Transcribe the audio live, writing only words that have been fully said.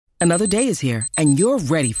Another day is here, and you're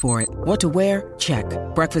ready for it. What to wear? Check.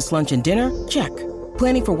 Breakfast, lunch, and dinner? Check.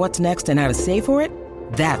 Planning for what's next and how to save for it?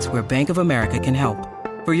 That's where Bank of America can help.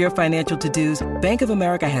 For your financial to-dos, Bank of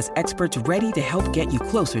America has experts ready to help get you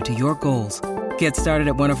closer to your goals. Get started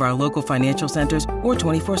at one of our local financial centers or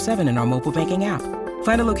 24/7 in our mobile banking app.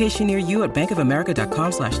 Find a location near you at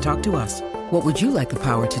bankofamerica.com/talktous. What would you like the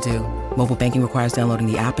power to do? Mobile banking requires downloading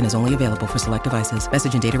the app and is only available for select devices.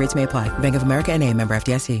 Message and data rates may apply. Bank of America N.A., member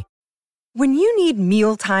FDIC. When you need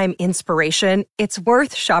mealtime inspiration, it's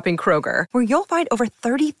worth shopping Kroger, where you'll find over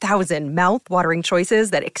 30,000 mouth-watering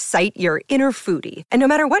choices that excite your inner foodie. And no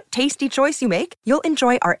matter what tasty choice you make, you'll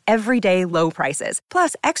enjoy our everyday low prices,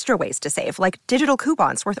 plus extra ways to save, like digital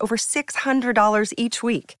coupons worth over $600 each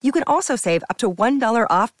week. You can also save up to $1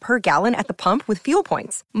 off per gallon at the pump with fuel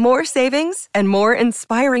points. More savings and more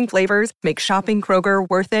inspiring flavors make shopping Kroger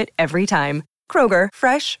worth it every time. Kroger,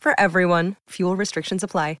 fresh for everyone. Fuel restrictions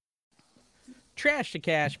apply. Trash to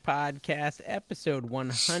Cash podcast, episode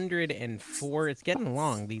 104. It's getting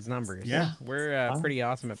long, these numbers. Yeah. We're pretty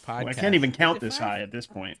awesome at podcasts. Well, I can't even count this high at this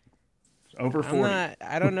point. It's over 40.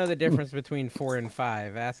 I don't know the difference between 4 and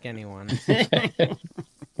 5. Ask anyone. Let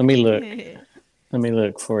me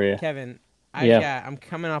look for you. Kevin, I'm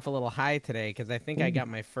coming off a little high today because I think I got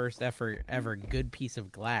my first ever good piece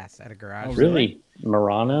of glass at a garage. Oh, really?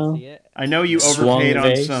 Murano? I know you overpaid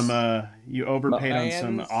on some. You overpaid on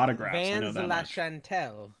some autographs. Vans I know that La much.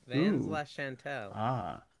 Chantel. Vans La Chantel.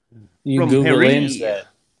 Ah. You From Google Paris. Lens that.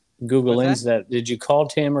 Google Lens that. Did you call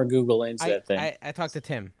Tim or Google Lens that thing? I talked to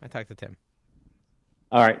Tim.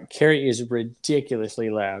 All right. Carrie is ridiculously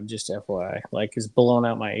loud, just FYI. Like, it's blowing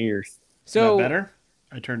out my ears. So Is that better?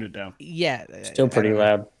 I turned it down. Yeah. Still pretty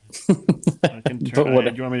loud. I can turn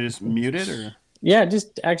it. Do you want me to just mute it or? Yeah,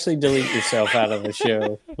 just actually delete yourself out of the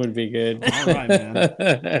show would be good. All right, man.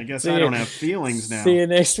 I guess I don't have feelings now. See you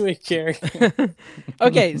next week, Carrie.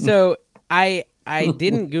 Okay, so I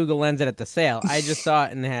didn't Google Lens it at the sale. I just saw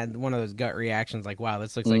it and had one of those gut reactions like, wow,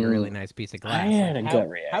 this looks like a really nice piece of glass. I had a gut How do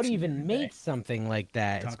you reaction even make something like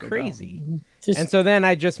that? It's crazy. Just- And so then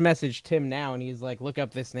I just messaged Tim now, and he's like, look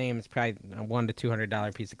up this name. It's probably a $100 to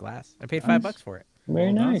 $200 piece of glass. I paid $5 for it.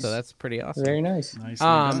 Very nice. So that's pretty awesome. Very nice.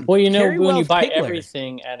 Well, you know, Carrie when you Wells buy Pigler.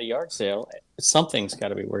 everything at a yard sale, something's got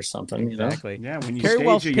to be worth something. Exactly. Yeah, when you Carrie stage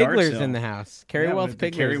Wells a yard Pigler's sale. in the house. Carrie Wells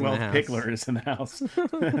Pigler's Carrie in the Wells house. Pigler is in the house.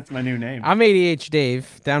 That's my new name. I'm ADH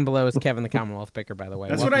Dave. Down below is Kevin the Commonwealth Picker, by the way.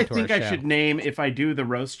 That's Welcome what I to our think I show. should name if I do the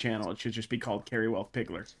roast channel. It should just be called Carrie Wells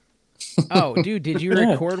Pigler. Oh, dude, did you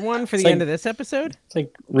record one for the end of this episode? It's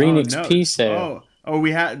like Renix P sale. Oh,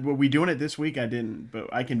 were we doing it this week? I didn't, but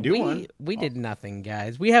I can do one. We did nothing,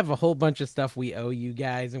 guys. We have a whole bunch of stuff we owe you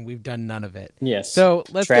guys, and we've done none of it. Yes. So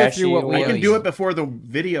let's go through what we owe you. I can do it before the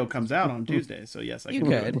video comes out on Tuesday. So yes, I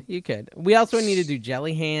can. You could. We also need to do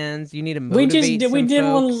jelly hands. You need to motivate We did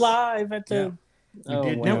folks. one live at the. Yeah. Oh,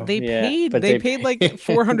 did. well, No, they yeah, paid. but They paid like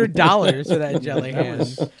 $400 for that jelly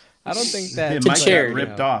hand. I don't think that. Mike got charity.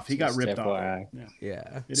 ripped off. He got Just ripped FYI. off.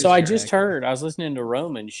 Yeah. So I just heard. I was listening to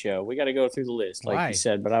Roman's show. We got to go through the list, like Why? you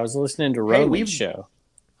said. But I was listening to Hey, Roman's show.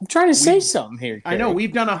 I'm trying to say something here. I know Carrie.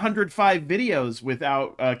 we've done 105 videos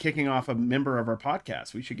without kicking off a member of our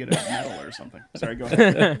podcast. We should get a medal or something. Sorry, go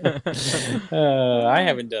ahead. I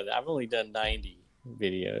haven't done that. I've only done 90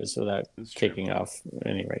 videos without kicking off at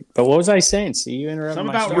any rate. But what was I saying? See, you interrupted Some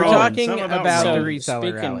my about story. We're Roman. talking Some about about the Roman.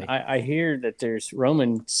 reseller rally. I hear that there's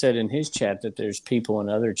Roman said in his chat that there's people in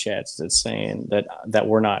other chats that's saying that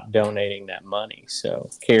we're not donating that money. So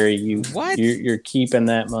Carrie, you're keeping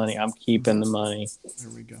that money. I'm keeping the money. There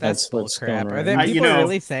we go. That's bull what's crap. going Are on. there people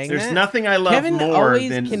really saying there's that? nothing I love Kevin more always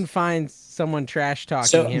than can find someone trash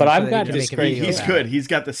talking him. But I've so got that he this can make a video he's about good. it. He's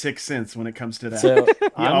got the sixth sense when it comes to that. So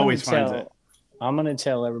he always finds it. I'm going to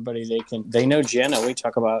tell everybody they know Jenna. We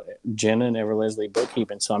talk about Jenna and Ever Leslie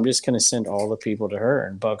bookkeeping. So I'm just going to send all the people to her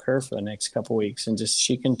and bug her for the next couple weeks, and just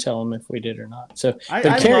she can tell them if we did or not. So I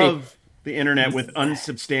Carrie, love the internet with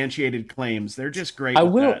unsubstantiated claims. They're just great. I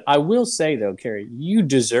with will say though, Carrie, you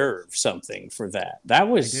deserve something for that. That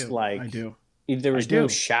was I do. There was no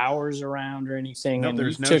showers around or anything. No, and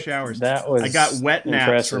there's no took, showers. That was I got wet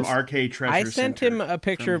naps impressive. from Arcade Treasure I sent Center him a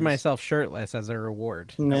picture of from his- myself shirtless as a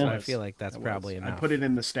reward. No. So I feel like that's probably enough. I put it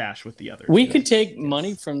in the stash with the others. We could take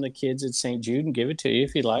money from the kids at St. Jude and give it to you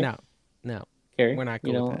if you'd like. No, Carrie, we're not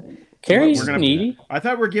cool with that. Carrie's We're gonna- needy. I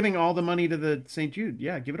thought we're giving all the money to the St. Jude.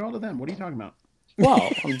 Yeah, give it all to them. What are you talking about? Well,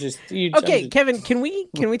 I'm just Okay, Kevin, can we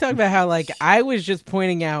talk about how like I was just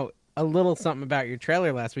pointing out a little something about your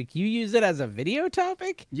trailer last week. You use it as a video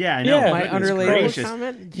topic? Yeah, I know. Yeah, my Goodness unrelatable gracious.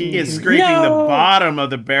 comment. He is scraping the bottom of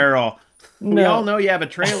the barrel. We No. all know you have a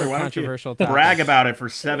trailer. Why don't you Controversial topic. brag about it for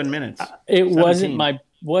 7 minutes? It 17. wasn't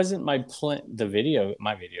wasn't my plan. The video,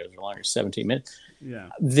 my videos are longer, 17 minutes. Yeah.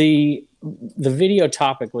 The video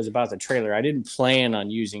topic was about the trailer. I didn't plan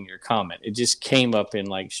on using your comment. It just came up in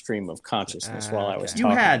like stream of consciousness while I was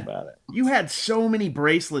talking about it. You had so many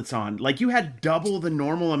bracelets on. Like you had double the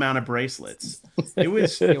normal amount of bracelets. It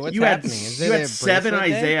was you had 7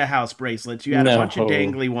 Isaiah House bracelets. You had a bunch of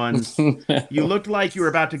dangly ones. You looked like you were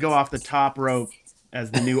about to go off the top rope as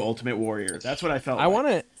the new Ultimate Warrior. That's what I felt. I want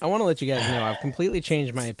to let you guys know I've completely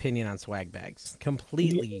changed my opinion on swag bags.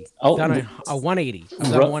 Completely done a 180.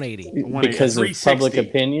 I've done a 180 because of public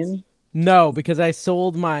opinion. No, because I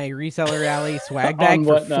sold my Reseller Alley swag bag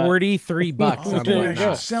for $43 on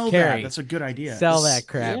Whatnot. Sell that. That's a good idea. Sell that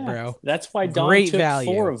crap, bro. That's why Dawn took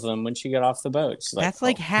 4 of them when she got off the boat. That's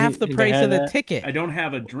like half the price of the ticket. I don't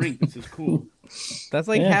have a drink. This is cool. That's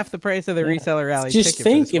like half the price of the Reseller Alley ticket. Just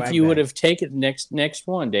think if you would have taken next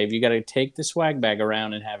one, Dave. You got to take the swag bag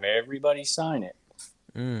around and have everybody sign it,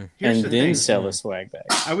 and then sell a swag bag.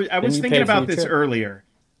 I was thinking about this earlier.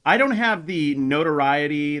 I don't have the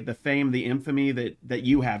notoriety, the fame, the infamy that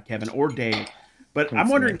you have, Kevin, or Dave. But I'm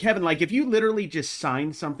wondering, Kevin, like if you literally just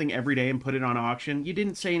signed something every day and put it on auction, you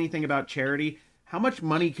didn't say anything about charity. How much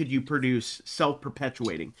money could you produce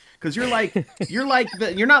self-perpetuating? Because you're not like it's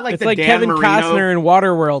the like Dan Kevin Marino. Costner in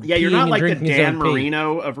Waterworld. Yeah, you're not like the Dan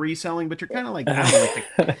Marino of reselling, but you're kind of like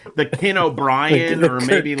the Ken O'Brien or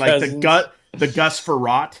maybe like the Gus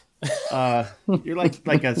Farrat. You're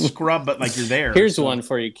like a scrub, but like you're there. Here's one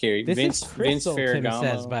for you, Kerry. Vince Ferragamo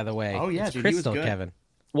says, by the way. Oh yeah, it's dude, Crystal, he was good. Kevin.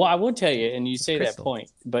 Well, I will tell you, and you say that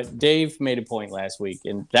point, but Dave made a point last week,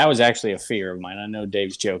 and that was actually a fear of mine. I know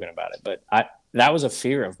Dave's joking about it, but that was a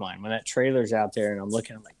fear of mine. When that trailer's out there and I'm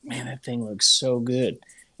looking, I'm like, man, that thing looks so good.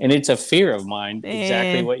 And it's a fear of mine,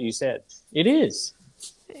 exactly what you said. It is.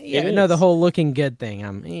 Yeah, no, the whole looking good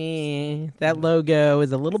thing. That logo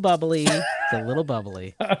is a little bubbly. It's a little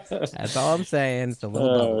bubbly. That's all I'm saying. It's a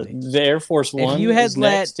little bubbly. The Air Force One. If you had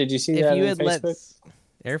next. Did you see that on Facebook?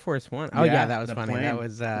 Air Force One. Oh yeah, that was funny. Plane. That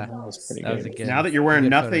was pretty good. Was a good. Now that you're wearing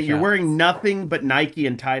nothing, you're wearing nothing but Nike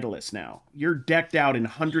and Titleist now. You're decked out in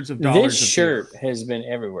hundreds of dollars. This shirt has been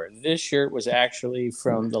everywhere. This shirt was actually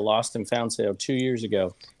from the Lost and Found sale 2 years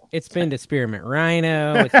ago. It's been to Spearmint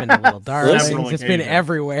Rhino. It's been to Little Darlings. It's been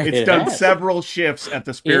everywhere. It's done several shifts at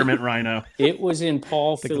the Spearmint Rhino. It was in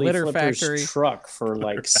Paul Philly Flipper's truck for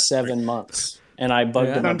like 7 months, and I bugged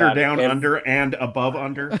him about down, under, and above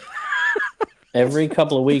under. Every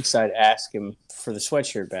couple of weeks, I'd ask him for the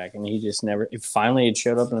sweatshirt back, and he just never. Finally, it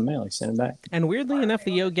showed up in the mail. He sent it back. And weirdly enough,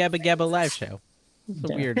 the Yo Gabba Gabba live show. It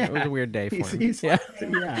was a weird day for him.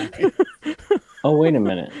 Yeah. Oh, wait a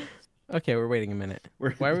minute. Okay, we're waiting a minute. Why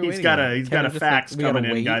are we waiting? He's got a fax coming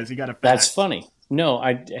in, guys. He got a fax. That's funny. No,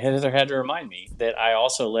 Heather had to remind me that I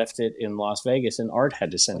also left it in Las Vegas, and Art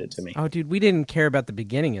had to send it to me. Oh, dude, we didn't care about the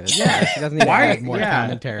beginning of this. Yeah, she doesn't even add more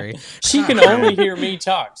commentary. She can only hear me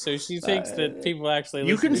talk, so she thinks that people actually.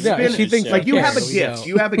 You can spin. She thinks like you have a gift.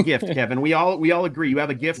 You have a gift, Kevin. We all agree. You have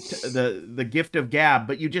a gift, the gift of gab,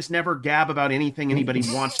 but you just never gab about anything anybody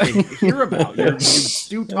wants to hear about. You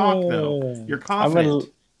do talk though. You're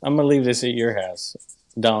confident. I'm gonna leave this at your house.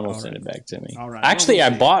 Don will send it back to me. All right. Actually, I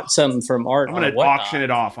bought something from Art. I'm going to auction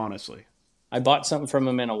it off, honestly. I bought something from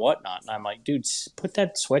him in a Whatnot, and I'm like, dude, put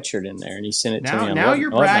that sweatshirt in there. And he sent it to me. Now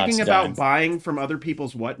you're bragging about buying from other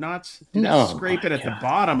people's Whatnots? Scrape it at the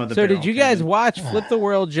bottom of the barrel. So did you guys watch Flip the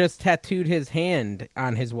World just tattooed his hand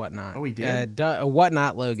on his Whatnot? Oh, he did? A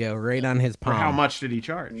Whatnot logo right on his palm. For how much did he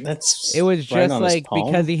charge? It was just like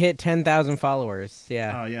because he hit 10,000 followers.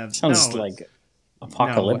 Yeah. Oh, yeah. Sounds like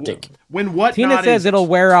apocalyptic. When Whatnot Tina says it'll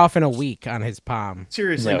wear off in a week on his palm.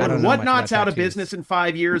 Seriously, when Whatnot's out of business in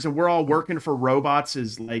 5 years and we're all working for robots,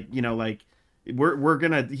 is like he's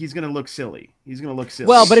gonna look silly. He's gonna look silly.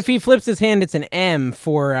 Well, but if he flips his hand, it's an M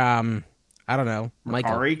for I don't know,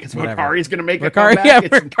 Mercari, because Mercari's going to make a comeback. Yeah,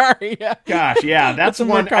 Mercari, yeah. Gosh, yeah, that's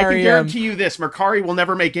one. Mercari, I can guarantee you this: Mercari will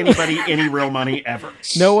never make anybody any real money ever.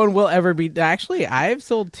 No one will ever be. Actually, I've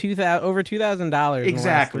sold over $2,000 in the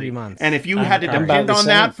last 3 months. And if you had to depend on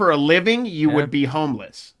that for a living, you would be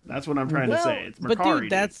homeless. That's what I'm trying to say. It's Mercari. But dude,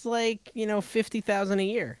 that's like $50,000 a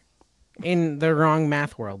year. In the wrong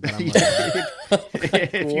math world that I'm looking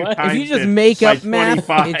at. If you just make up math,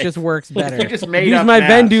 it just works better. You just made Use up my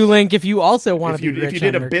math. Vendu link if you also want to be rich. If you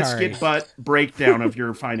did on a Mercari. biscuit butt breakdown of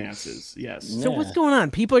your finances, yes. So what's going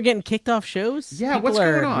on? People are getting kicked off shows? Yeah, People what's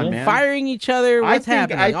going on, man? Firing each other? What's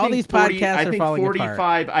happening? All these podcasts are falling 45,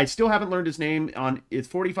 apart. I still haven't learned his name. It's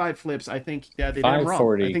 45 Flips. I think they did him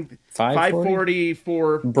wrong. I think 540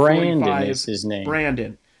 for Brandon is his name.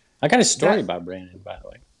 Brandon. I got a story about Brandon, by the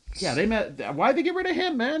way. Yeah, they met. Why'd they get rid of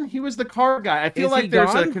him, man? He was the card guy. I feel Is like he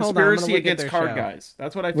there's gone? a conspiracy against card show. guys.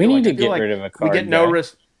 That's what I feel We need like. to get rid of a card guy. We get no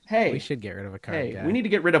risk. Hey, we should get rid of a card guy. We need to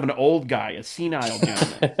get rid of an old guy, a senile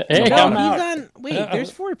gentleman. Hey, no, I'm he's out. on. Wait,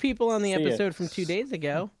 there's 4 people on the episode from 2 days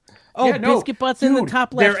ago. Oh, Yeah, no, Biscuit Butts in the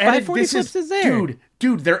top left. 540 Flips is there.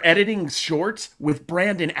 Dude, they're editing shorts with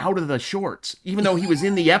Brandon out of the shorts, even though he was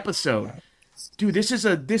in the episode. Dude, this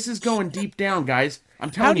is going deep down, guys. I'm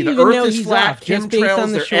telling you, the Earth is flat.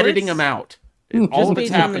 Chemtrails, they're editing them out. All of it's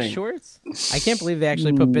happening. The shorts? I can't believe they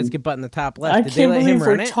actually put Biscuit Butt in the top left. I Did can't they let believe him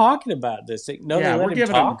run we're it? talking about this. No, Yeah, they we're let him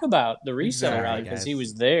giving talk about the reseller Sorry, because guys. he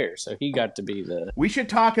was there, so he got to be the. We should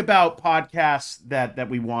talk about podcasts that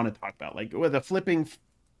we want to talk about, like with a flipping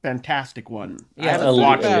fantastic one. Yeah, I haven't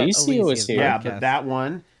watched it. Alicia was here. Yeah, podcast. but that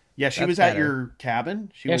one. Yeah, she That's was at better. your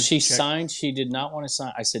cabin. She signed. She did not want to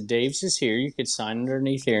sign. I said, "Dave's is here. You could sign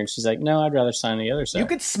underneath here." And she's like, "No, I'd rather sign the other side." You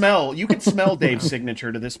could smell Dave's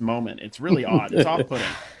signature to this moment. It's really odd. It's off-putting.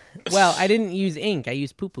 Well, I didn't use ink. I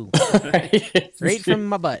used poo-poo. Right from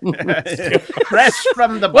my butt. Fresh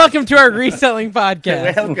from the Welcome to our reselling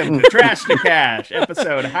podcast. Welcome to Trash to Cash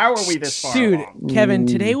episode. How are we this far Dude, along? Kevin,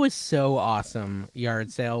 today was so awesome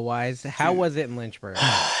yard sale-wise. How was it in Lynchburg?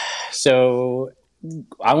 So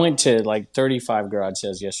I went to like 35 garage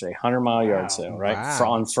sales yesterday, 100-mile yard sale, right?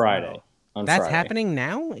 Wow. On Friday. That's happening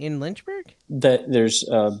now in Lynchburg? There's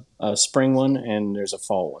a spring one and there's a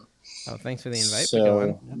fall one. Oh, thanks for the invite.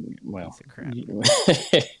 So, well,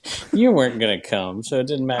 you weren't going to come, so it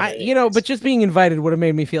didn't matter. But just being invited would have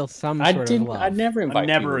made me feel some sort of love. I'd never invite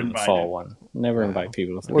people to the fall one. Never invite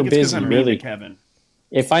people. We're busy, I'm really. Kevin.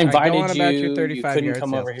 If I invited about your you 35 couldn't yard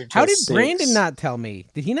come sales. over here till How did 6. Brandon not tell me?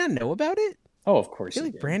 Did he not know about it? Oh, of course I feel he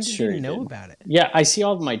like did. Brandon Sure didn't he know did. about it. Yeah, I see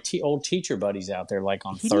all of my old teacher buddies out there, like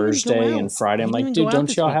on He didn't even go Thursday out. and Friday. I'm He like, didn't even dude, go out don't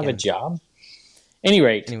this y'all have a weekend. job?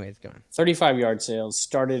 Anyways, go on. 35 yard sales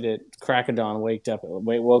started at crack of dawn.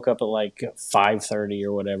 Woke up at like 5:30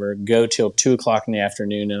 or whatever. Go till 2 o'clock in the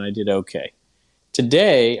afternoon, and I did okay.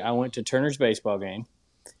 Today I went to Turner's baseball game.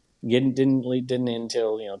 Didn't end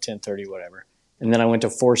until 10:30 whatever. And then I went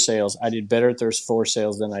to 4 sales. I did better at those 4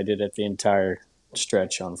 sales than I did at the entire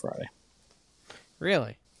stretch on Friday.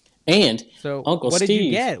 Really? And So Uncle what Steve, did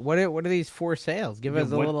you get? What are these 4 sales? Give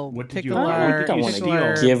us a little what did you- tickle. I don't want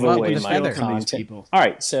to give away my feather. content. All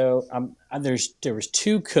right, so there was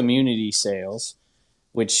 2 community sales,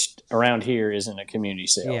 which around here isn't a community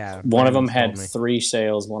sale. Yeah, one of them Brandon had told me. 3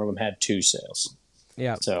 sales, one of them had 2 sales.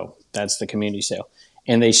 Yeah. So that's the community sale.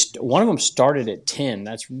 And one of them started at 10.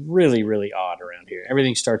 That's really, really odd around here.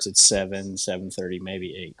 Everything starts at 7, 7:30,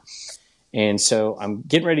 maybe 8. And so I'm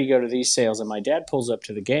getting ready to go to these sales, and my dad pulls up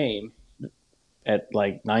to the game at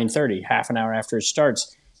like 9:30, half an hour after it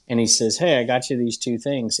starts, and he says, "Hey, I got you these 2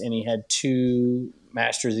 things," and he had 2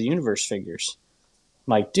 Masters of the Universe figures.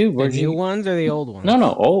 I'm like, dude, The where'd new you? ones or the old ones?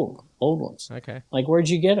 No, old ones. Okay. Like, where'd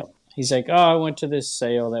you get them? He's like, "Oh, I went to this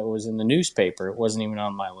sale that was in the newspaper. It wasn't even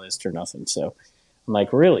on my list or nothing." So I'm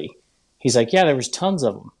like, "Really?" He's like, "Yeah, there was tons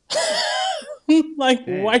of them." Like,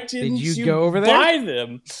 why didn't you go over there? buy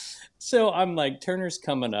them? So I'm like, Turner's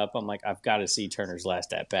coming up. I'm like, I've got to see Turner's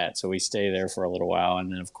last at bat. So we stay there for a little while,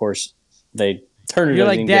 and then of course Turner. You're doesn't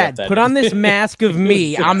like, even get up Dad, that put on this mask of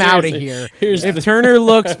me. I'm out of here. If Turner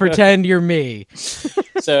looks, pretend you're me.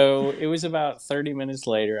 So it was about 30 minutes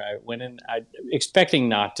later. I went in, expecting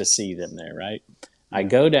not to see them there, right? I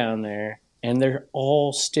go down there, and they're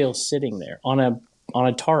all still sitting there on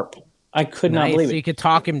a tarp. I could not believe So it. you could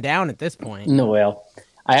talk him down at this point. No, well,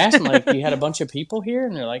 I asked them, like, you had a bunch of people here?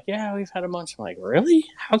 And they're like, yeah, we've had a bunch. I'm like, really?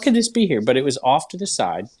 How could this be here? But it was off to the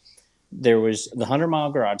side. There was the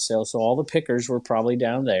 100-mile garage sale, so all the pickers were probably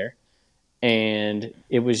down there. And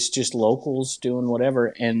it was just locals doing whatever.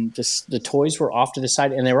 And the toys were off to the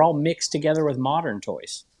side, and they were all mixed together with modern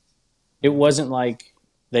toys. It wasn't like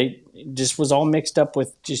it just was all mixed up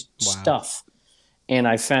with just stuff. And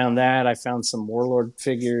I found that. I found some Warlord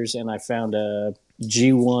figures, and I found a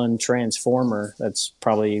G1 Transformer that's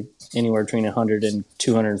probably anywhere between $100 and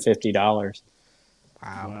 $250.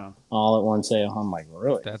 Wow. All at one sale. I'm like,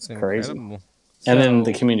 really? That's crazy. incredible. And then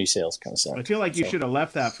the community sales kind of I sucked. feel like you should have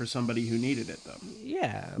left that for somebody who needed it, though.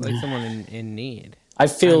 Yeah, like someone in need. I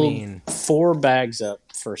filled 4 bags up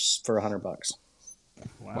for $100.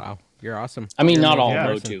 Wow. You're awesome. I mean, You're not all amazing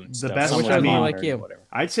yeah, Motu person. and the stuff. best- Some which were I mean, modern like you. or whatever.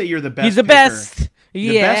 I'd say you're the best. He's the picker. best. The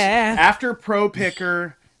Yeah. best after pro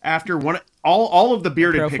picker, after all of the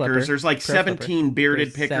bearded Pro pickers. flipper. There's like Pro 17 flipper. bearded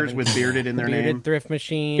There's pickers 7. with bearded in their Bearded name. thrift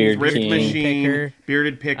machine. Beard Thrift King. machine, Picker,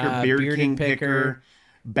 bearded picker, beard bearded king picker, picker,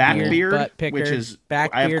 backbeard, butt picker, which is back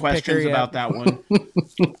I have beard questions picker, about that one.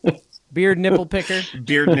 Beard nipple picker.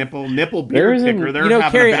 Beard nipple beard picker. They're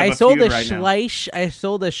having Carrie, a bit of I sold a right Schleich. I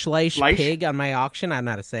sold a Schleich pig on my auction. I don't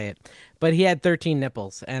know how to say it, but he had 13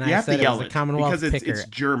 nipples, and I said it was a Commonwealth because picker. it's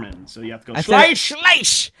German, so you have to go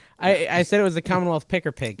Schleich. I said it was a Commonwealth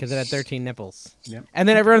picker pig because it had 13 nipples. Yep. And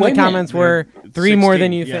then everyone in the comments were 3 more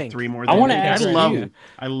than you think. 3 more. I want to ask you.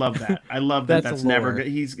 I love that. I love that. That's never good.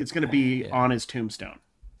 It's going to be on his tombstone.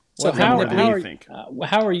 So how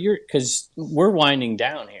are your? Because we're winding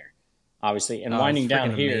down here, obviously, and winding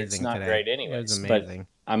down here, it's not great anyways. It was amazing.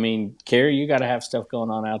 But I mean, Carrie, you got to have stuff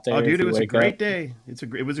going on out there. Oh, dude, it was a great day.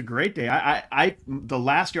 It was a great day. I the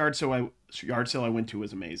last yard sale I went to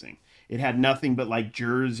was amazing. It had nothing but like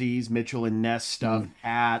jerseys, Mitchell and Ness stuff,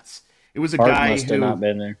 hats. It was a guy must who have not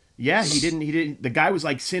been there. Yeah, he didn't. The guy was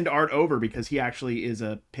like send Art over because he actually is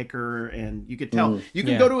a picker, and you could tell. You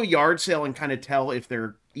can go to a yard sale and kind of tell if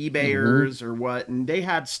they're eBayers or what. And they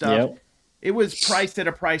had stuff. Yep. It was priced at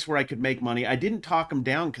a price where I could make money. I didn't talk them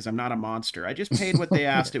down because I'm not a monster. I just paid what they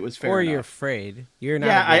asked. It was fair. Or enough. You're afraid. You're not.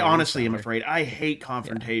 Yeah, I honestly am afraid. I hate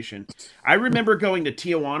confrontation. Yeah. I remember going to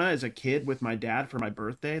Tijuana as a kid with my dad for my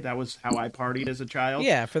birthday. That was how I partied as a child.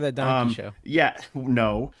 Yeah, for the donkey show. Yeah,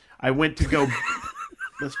 no. I went to go...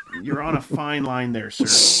 You're on a fine line there,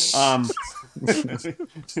 sir.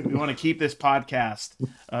 We want to keep this podcast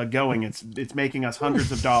going. It's making us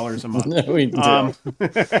hundreds of dollars a month. No, we don't.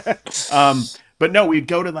 But no, we'd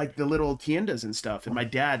go to like the little tiendas and stuff. And my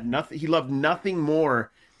dad, he loved nothing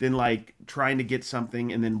more than like trying to get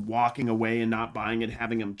something and then walking away and not buying it,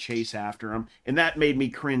 having him chase after him. And that made me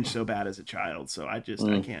cringe so bad as a child. So I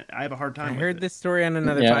can't. I have a hard time. I heard this story on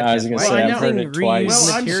another podcast. I was going to say, I've heard it twice.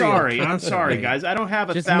 Well, I'm sorry, guys. I don't have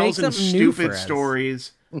 1,000 stupid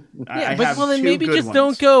stories. Yeah, then maybe just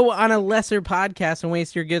don't go on a lesser podcast and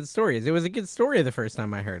waste your good stories. It was a good story the first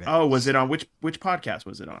time I heard it. Oh, was it on which podcast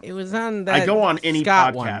was it on? It was on that. I go on any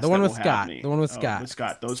Scott podcast. One. The one with Scott. The one with Scott. With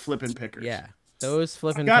Scott. Those flipping pickers. Yeah. Those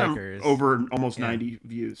flipping pickers. Over almost 90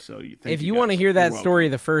 views. So if you want to hear that story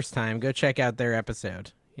the first time, go check out their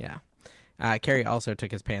episode. Yeah. Carrie also took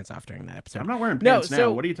his pants off during that episode. I'm not wearing pants now.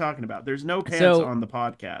 What are you talking about? There's no pants on the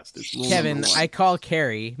podcast. It's Kevin, I call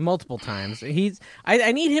Carrie multiple times.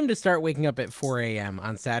 I need him to start waking up at 4 a.m.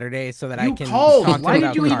 on Saturday so that I can talk to him. Why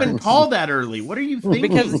did you even call that early? What are you thinking?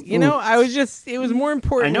 Because, it was more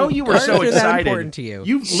important. I know you were so excited. Important to you.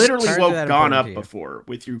 You've literally gone up before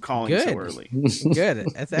with you calling so early. Good.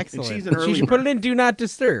 That's excellent. She should put it in Do Not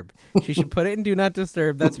Disturb.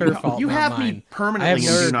 That's her fault. You have mine. Me permanently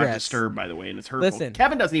in Do Not Disturb, by the way, and it's hurtful. Listen,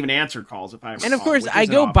 Kevin doesn't even answer calls if I ever And of course, I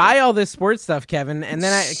go buy all this sports stuff, Kevin, and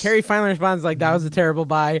then Carrie finally responds like, "That was a terrible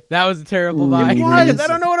buy. That was a terrible buy." Because I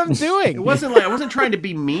don't know what I'm doing. It wasn't like I wasn't trying to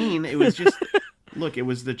be mean. It was just, look, it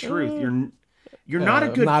was the truth. You're not a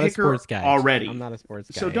good picker already. I'm not a sports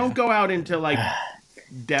guy. So don't go out into like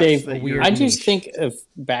depths. Dave, I just think of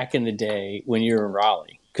back in the day when you were in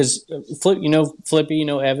Raleigh, because Flippy,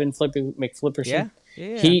 Evan Flippy McFlipperson.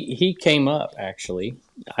 Yeah. He came up, actually.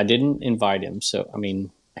 I didn't invite him, so I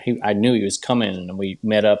mean, I knew he was coming, and we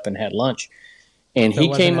met up and had lunch. And so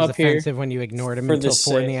he came up here. Offensive when you ignored him until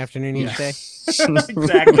 4 in the afternoon each day.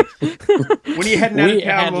 Exactly. When you head out of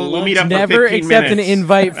town, we'll meet up Never for 15 accept minutes an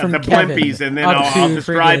invite from the Kevin. Blimpies, and then I'll just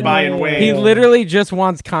drive by and wave. He literally just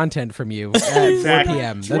wants content from you at 4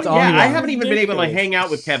 p.m. That's all he wants. I haven't even been able to hang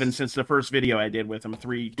out with Kevin since the first video I did with him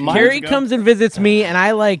 2 years ago. Carrie comes and visits me, and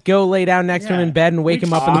I go lay down next to him in bed and wake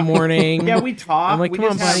him up in the morning. Yeah, we talk. I'm like, come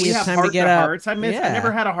on, buddy, it's time to get up. I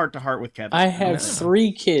never had a heart-to-heart with Kevin. I have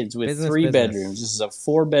 3 kids with 3 bedrooms. This is a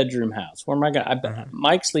 4-bedroom house. Where am I going?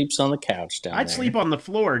 Mike sleeps on the couch down there. I'd sleep on the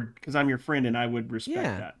floor because I'm your friend and I would respect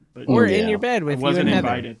that. But or in your bed with I wasn't you and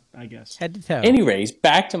invited, I guess. Head to toe. Anyways,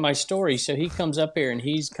 back to my story. So he comes up here and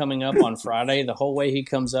he's coming up on Friday. The whole way he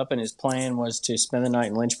comes up, and his plan was to spend the night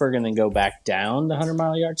in Lynchburg and then go back down the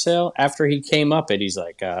 100-mile yard sale. After he came up he's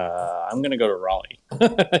like, I'm going to go to Raleigh.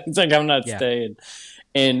 It's like, I'm not staying.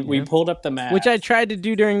 And we pulled up the map. Which I tried to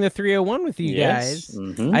do during the 301 with you guys.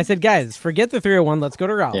 Mm-hmm. I said, guys, forget the 301. Let's go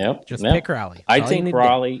to Raleigh. Just pick Raleigh. I think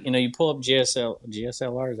Raleigh, you pull up GSLR, is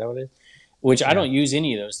that what it is? Which I don't use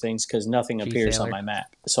any of those things because nothing appears on my map.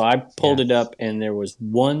 So I pulled it up, and there was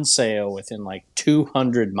one sale within like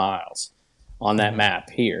 200 miles on that map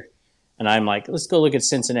here. And I'm like, let's go look at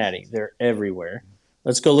Cincinnati. They're everywhere.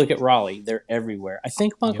 Let's go look at Raleigh. They're everywhere. I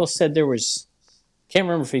think my uncle said there was... Can't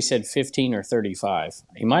remember if he said 15 or 35.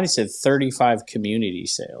 He might have said 35 community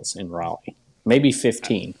sales in Raleigh. Maybe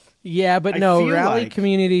 15. Yeah, but no, Raleigh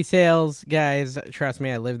community sales, guys, trust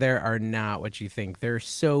me, I live there, are not what you think. There are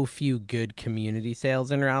so few good community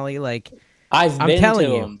sales in Raleigh. Like, I'm been telling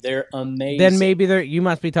to them. They're amazing. Then maybe you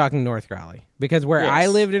must be talking North Raleigh. Because where I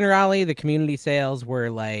lived in Raleigh, the community sales were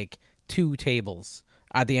like 2 tables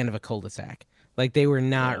at the end of a cul-de-sac. Like they were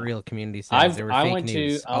not real community sales. They were fake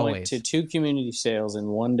news. I went to 2 community sales in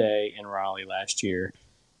one day in Raleigh last year,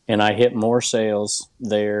 and I hit more sales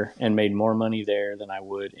there and made more money there than I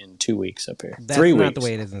would in 2 weeks up here. That's 3 not weeks. the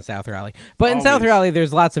way it is in South Raleigh. But in South Raleigh,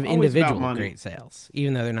 there's lots of individual great sales,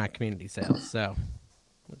 even though they're not community sales. So,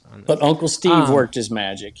 but Uncle Steve worked his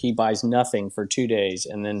magic. He buys nothing for 2 days,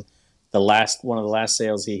 and then one of the last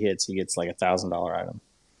sales he hits, he gets like $1,000 item.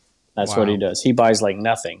 That's what he does. He buys like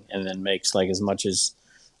nothing and then makes like as much as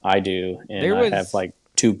I do, and I have like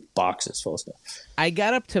 2 boxes full of stuff. I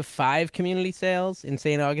got up to 5 community sales in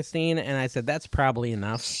St. Augustine, and I said, that's probably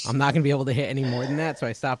enough. I'm not going to be able to hit any more than that, so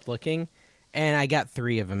I stopped looking. And I got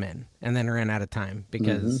 3 of them in, and then ran out of time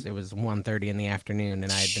because it was 1:30 in the afternoon,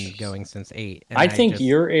 and I had been going since 8. And I think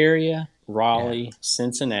your area, Raleigh,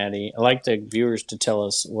 Cincinnati, I'd like the viewers to tell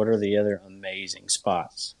us what are the other amazing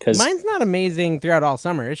spots. Cause mine's not amazing throughout all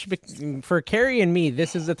summer. It should be for Carrie and me.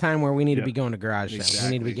 This is the time where we need to be going to garage sales. We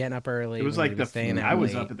need to be getting up early. It was like I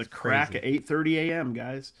was up at the crack at 8:30 a.m.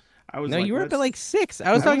 guys. I was. No, you were up at like 6.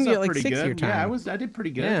 I was talking to you at like 6 your time. Yeah, I did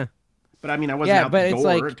pretty good. Yeah. But I mean, I wasn't out the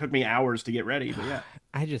door. It took me hours to get ready. But yeah,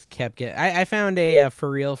 I just kept getting. I found a for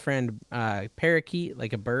real friend parakeet,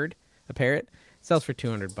 like a bird, a parrot, sells for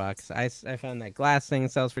 $200. I found that glass thing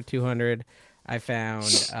sells for $200. I found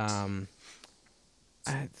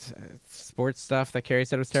sports stuff that Carrie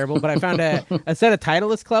said was terrible, but I found a set of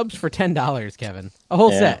Titleist clubs for $10. Kevin, a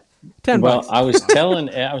whole set. $10. Well, I was telling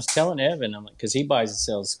Evan, I'm like, because he buys and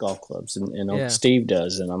sells golf clubs, and Uncle Steve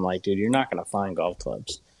does, and I'm like, dude, you're not going to find golf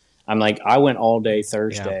clubs. I'm like, I went all day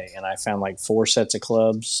Thursday, and I found like 4 sets of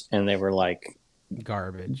clubs, and they were like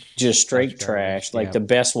garbage, just straight trash. Like the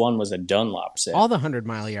best one was a Dunlop set. All the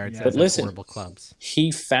 100-mile yards, but listen, horrible clubs.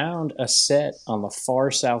 He found a set on the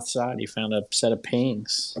far south side. He found a set of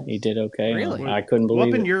pings. He did okay. Really, I couldn't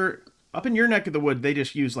believe it. Up in your neck of the wood, they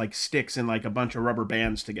just use like sticks and like a bunch of rubber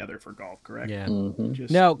bands together for golf, correct? Yeah.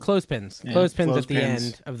 No, clothespins. Clothespins at the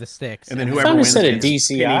end of the sticks. And then whoever wins gets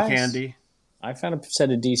penny candy. I found a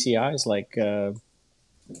set of DCIs like, I don't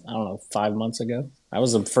know, 5 months ago. That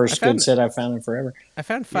was the first good set I found in forever. I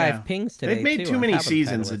found 5 pings today. They've made too many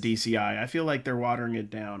seasons of DCI. I feel like they're watering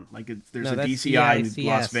it down. Like there's a DCI in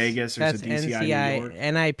Las Vegas. There's a DCI in New York.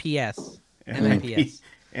 NIPS.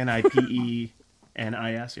 NIPE.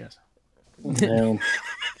 NIS, yes. No.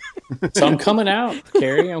 So I'm coming out,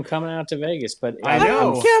 Carrie. I'm coming out to Vegas, but I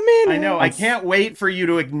know. I can't wait for you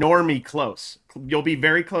to ignore me close. You'll be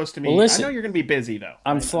very close to me. Well, listen, I know you're going to be busy though.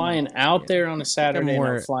 I'm flying out there on a Saturday, and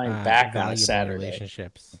I'm flying back on a Saturday.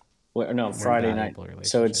 Relationships. Well, no, Friday night.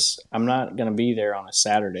 So I'm not going to be there on a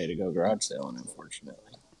Saturday to go garage selling,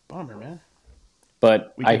 unfortunately. Bummer, man.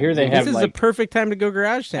 But I hear they have this is the perfect time to go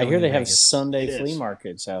garage selling. I hear they have Sunday flea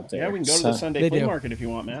markets out there. Yeah, we can go to the Sunday flea market if you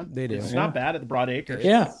want, man. They do. It's not bad at the Broad Acres.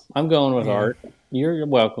 Yeah, I'm going with Art. You're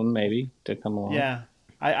welcome, maybe, to come along. Yeah.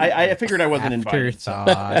 I figured I wasn't invited.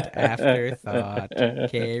 Afterthought.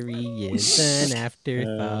 Carrie is an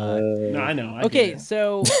afterthought. No, I know. Okay,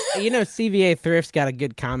 so, CVA Thrift's got a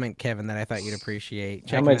good comment, Kevin, that I thought you'd appreciate.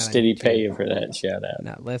 How much did he pay you for that shout out?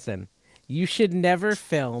 Now, listen. You should never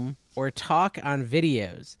film or talk on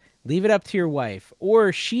videos. Leave it up to your wife,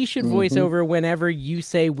 or she should voice over whenever you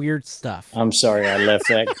say weird stuff. I'm sorry I left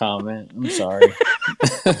that comment. I'm sorry.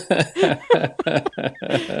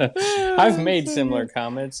 I've made similar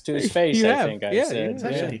comments to his face, I think I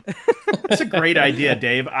said. That's a great idea,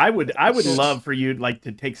 Dave. I would love for you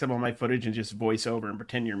to take some of my footage and just voice over and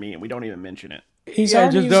pretend you're me, and we don't even mention it. Just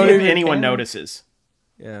don't if anyone notices.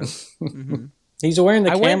 Yeah. Mm-hmm. He's wearing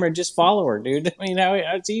the camera. Just follow her, dude. I mean,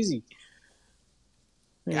 it's easy.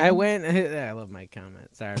 I love my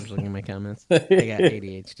comments. Sorry, I'm just looking at my comments. I got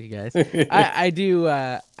ADHD, guys.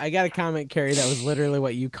 I got a comment, Carrie, that was literally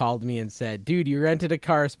what you called me and said, dude, you rented a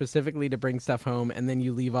car specifically to bring stuff home, and then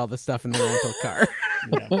you leave all the stuff in the rental car.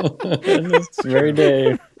 It's very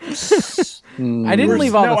Dave. I didn't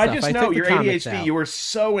leave all the stuff. I just know your ADHD. You were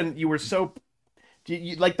so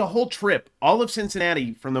like the whole trip, all of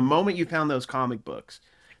Cincinnati, from the moment you found those comic books,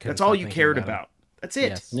 that's all you cared about. That's it.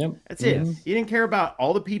 Yes. Yep. That's it. You didn't care about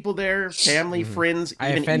all the people there, family, friends,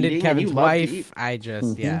 I even offended eating, Kevin's and you wife. I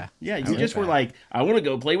just, Yeah, you just were like, I want to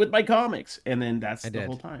go play with my comics. And then that's the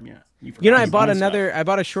whole time, I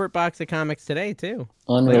bought a short box of comics today, too.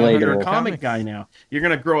 Unrelatable. You're a comic guy now. You're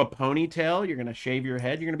going to grow a ponytail. You're going to shave your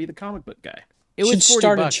head. You're going to be the comic book guy. It was $40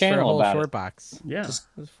 start a channel for a whole about short it. box. Yeah. It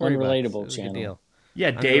was $40. Unrelatable It was channel. a good deal.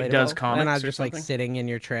 Yeah, Dave does comics. And I was or just something. sitting in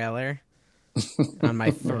your trailer. on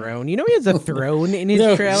my throne. You know he has a throne in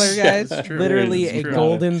his trailer, guys. That's true. Literally It's a true.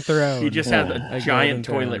 golden throne. He just has a giant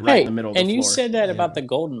toilet throne. right in the middle of the floor. And you said that about the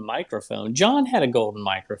golden microphone. John had a golden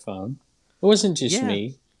microphone. It wasn't just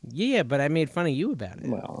me. Yeah, but I made fun of you about it.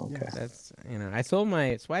 Well, okay. That's I sold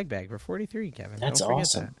my swag bag for $43, Kevin. That's Don't forget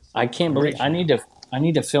awesome. that. I can't believe I need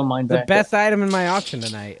to fill mine back. The best item in my auction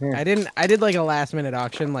tonight. Yeah. I did like a last minute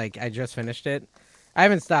auction, like I just finished it. I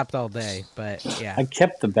haven't stopped all day, but yeah. I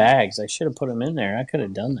kept the bags. I should have put them in there. I could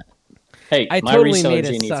have done that. Hey, I my totally reseller made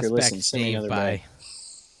a genie, if you're listening, suspect send me Dave another buy. bag.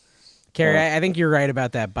 Carrie, I think you're right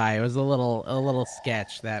about that buy. It was a little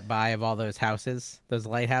sketch, that buy of all those houses, those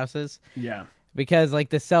lighthouses. Yeah. Because like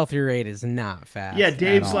the sell-through rate is not fast. Yeah,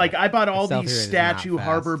 Dave's like, I bought all these Statue fast.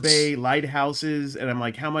 Harbor Bay lighthouses, and I'm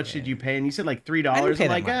like, how much did you pay? And you said like $3. I'm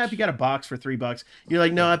like, if you got a box for $3. You're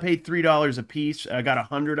like, no, I paid $3 a piece. I got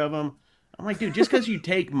 100 of them. I'm like, dude, just because you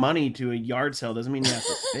take money to a yard sale doesn't mean you have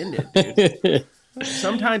to spend it, dude.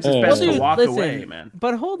 Sometimes it's best to walk away, man.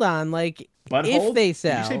 But hold on, like, if they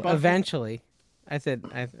sell eventually. I said,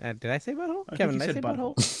 did I say butthole? Kevin, did I say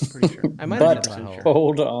butthole? I'm pretty sure. I might have said butthole.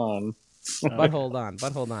 Hold on. But hold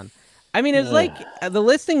on. I mean, it's like the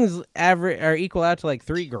listings are equal out to like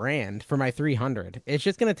 $3,000 for my 300. It's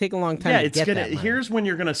just gonna take a long time. Here's when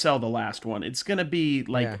you're gonna sell the last one. It's gonna be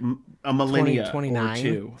like a millennia or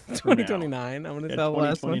two. 2029. I'm gonna sell the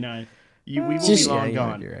last one. We will be long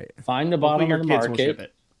gone. You're right. Find the bottom of the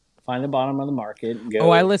market. Find the bottom of the market.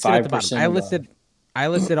 Go I listed at the bottom. I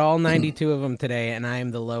listed all 92 of them today, and I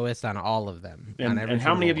am the lowest on all of them. And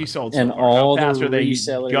how many have you sold? And all the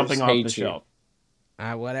resellers jumping off the shelf.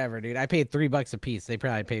 Whatever, dude. I paid $3 a piece. They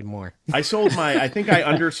probably paid more. I sold I think I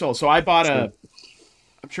undersold. So I bought I'm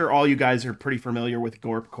sure all you guys are pretty familiar with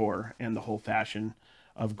Gorp Core and the whole fashion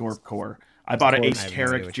of Gorp Core. I bought an Ace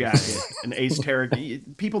Tarek jacket. An Ace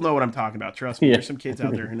Tarek. People know what I'm talking about. Trust me. There's some kids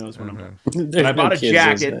out there who knows what I'm talking about. But I bought a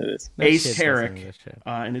jacket, Ace Tarek,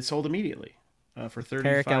 and it sold immediately for $35.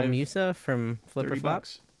 Tarek El Musa from Flipper Flop.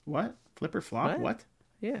 What? Flipper Flop? What?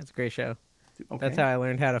 Yeah, it's a great show. Okay. That's how I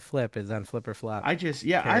learned how to flip, is on Flipper Flop. I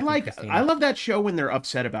love that show when they're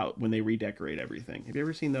upset about when they redecorate everything. Have you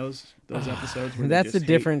ever seen those episodes? Where that's a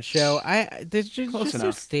different show. It's just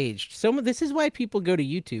so staged. This is why people go to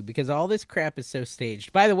YouTube, because all this crap is so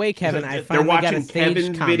staged. By the way, Kevin, I finally got a They're watching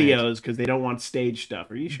Kevin's comment. videos because they don't want staged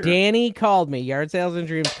stuff. Are you sure? Danny called me. Yard Sales and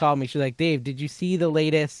Dreams called me. She's like, Dave, did you see the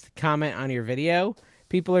latest comment on your video?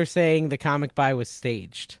 People are saying the comic buy was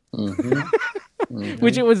staged. Mm-hmm.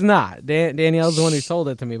 Which it was not. Danielle's the one who sold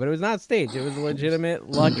it to me, but it was not staged. It was a legitimate,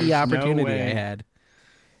 lucky opportunity I had.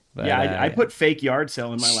 But, I put fake yard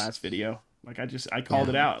sale in my last video. Like I called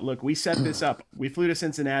it out. Look, we set this up. We flew to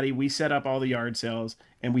Cincinnati. We set up all the yard sales,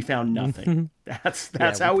 and we found nothing.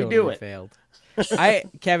 That's how we do it. Failed.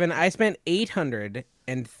 Kevin, I spent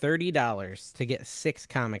 $830 to get 6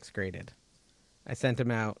 comics graded. I sent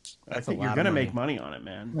them out. I think you're gonna make money on it,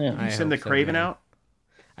 man. Yeah. You send the Craven out.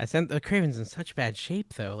 I sent the Craven's in such bad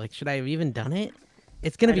shape, though. Like, should I have even done it?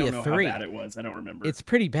 It's gonna be a 3. I don't know how bad it was. I don't remember. It's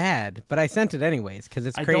pretty bad, but I sent it anyways because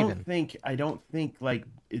it's Craven. I don't think like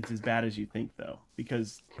it's as bad as you think, though,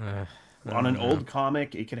 because on an old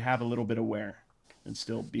comic, it could have a little bit of wear and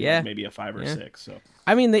still be like maybe a 5 or 6. So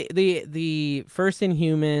I mean, the first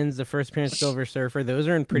Inhumans, the first appearance Silver Surfer, those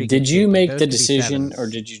are in pretty. Did you shape. make the decision, or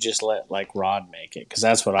did you just let like Rod make it? Because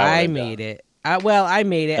that's what I made done. it. I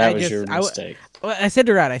made it. That was your mistake. I said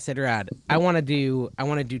to Rod, I want to do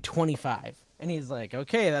 25. And he's like,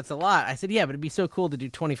 okay, that's a lot. I said, yeah, but it'd be so cool to do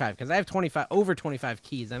 25 because I have over 25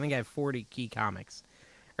 keys. I think I have 40 key comics,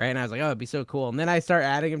 right? And I was like, oh, it'd be so cool. And then I start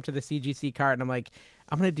adding them to the CGC cart, and I'm like,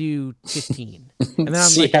 I'm gonna do 15. And then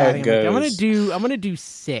I'm like, I'm gonna do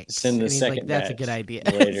 6. And he's like, that's a good idea.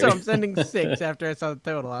 So I'm sending 6 after I saw the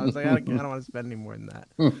total. I was like, I don't want to spend any more than that.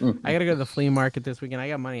 I gotta go to the flea market this weekend. I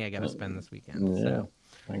got money I gotta spend this weekend. Yeah. So.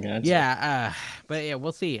 I got you. Yeah, but yeah,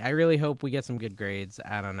 we'll see. I really hope we get some good grades.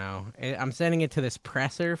 I don't know. I'm sending it to this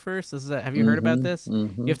presser first. Have you heard about this?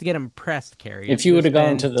 Mm-hmm. You have to get them pressed, Carrie. If you would have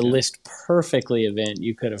gone to the List Perfectly event,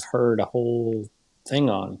 you could have heard a whole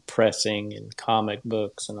thing on pressing and comic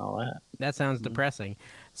books and all that. That sounds depressing.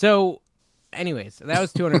 So, anyways, that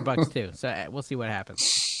was $200 too. So we'll see what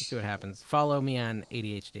happens. Follow me on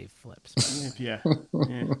ADHD Flips. Yeah.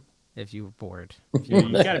 If you were bored. You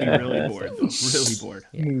gotta be really bored, though. Really bored.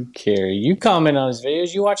 Yeah. Carrie, you comment on his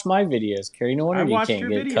videos. You watch my videos, Carrie. No wonder you can't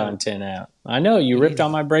get content out. I know you ripped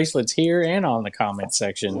on my bracelets here and on the comment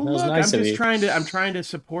section. Well, that was look, nice of you. I'm trying to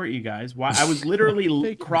support you guys. I was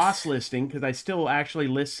literally cross-listing because I still actually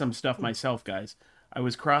list some stuff myself, guys. I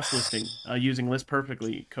was cross-listing using List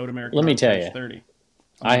Perfectly, Code American. Let me tell you, 30.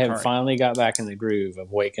 I have finally got back in the groove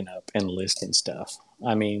of waking up and listing stuff.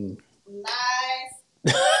 I mean,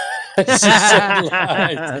 Lies. She said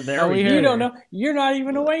lies. You don't know. You're not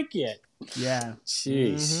even awake yet. Yeah.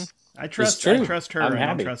 Jeez. I trust her. I don't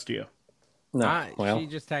trust you. No, she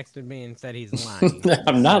just texted me and said he's lying.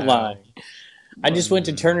 I'm not lying. I just went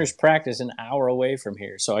to Turner's practice an hour away from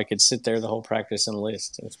here, so I could sit there the whole practice and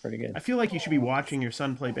list. It was pretty good. I feel like you should be watching your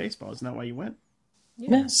son play baseball. Isn't that why you went?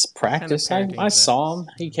 Yes, practice. Kind of I saw him.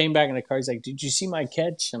 He came back in the car. He's like, "Did you see my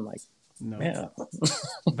catch?" I'm like, "No." Yeah.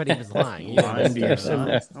 But he was lying. He lying to your son.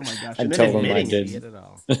 Oh my gosh! I and told then him I admitting did. It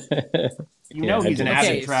all. You know he's an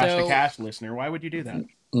avid Trash so- to Cash listener. Why would you do that?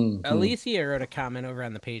 Mm-hmm. Alicia wrote a comment over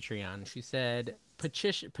on the Patreon. She said,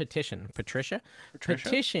 petition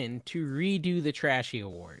to redo the Trashy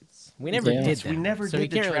Awards. We never did that. We never so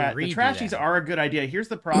did the can't really The Trashies are a good idea. Here's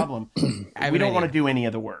the problem. We don't want to do any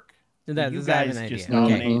of the work. You guys guys just just okay,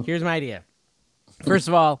 nominate. here's my idea. First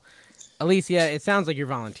of all, Alicia, it sounds like you're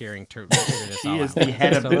volunteering to figure this She all is out. the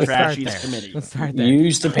head of the let's start Trashies there. committee. Let's start there.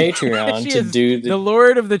 Use the Patreon She to is do the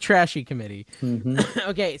Lord of the Trashy Committee.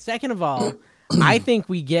 Okay, second of all, I think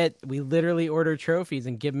we literally order trophies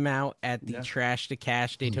and give them out at the Trash to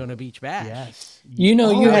Cash Daytona Beach Bash. Yes. You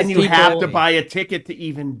know, you have you have to buy a ticket to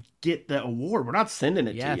even get the award. We're not sending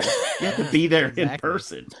it to you. You have to be there in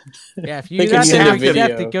person. Yeah, if They you're can not send there a to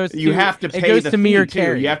accept, video. it goes to You have to pay it goes the to me fee, or too.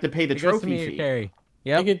 Carrie. You have to pay the It goes to trophy me or fee. Carrie.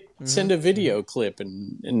 You Yep. could send a video clip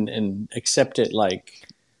and accept it like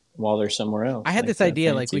while they're somewhere else. I had like this the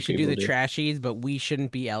idea, like fancy we should do the people Trashies, but we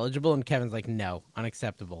shouldn't be eligible. And Kevin's like, no,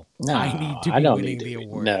 unacceptable. No, I need to I be don't winning need the to-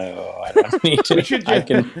 award. No, I don't need to. We should I just-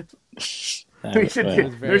 can.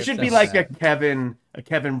 There should be like a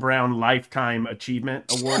Kevin Brown lifetime achievement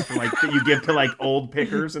award for like that you give to like old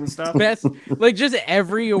pickers and stuff. Best, like just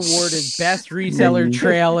every award is best reseller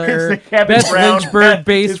trailer, It's the Kevin best Brown Lynchburg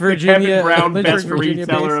base it's the Virginia, Kevin Brown Lynchburg, best Virginia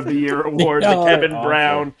reseller base. of the year award. Oh, The Kevin awful.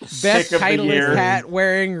 Brown Best pick of the Titleist year. hat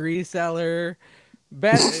wearing reseller,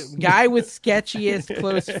 best guy with sketchiest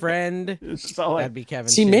close friend. It's all like- That'd be Kevin.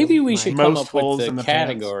 See, too. maybe we should come Most up with holes the in the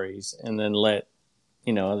categories and then let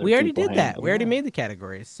other We already people did that. handle We already it. made the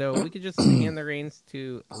categories, so we could just hand the reins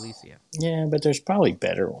to Alicia. Yeah, but there's probably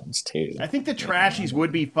better ones too. I think the Trashies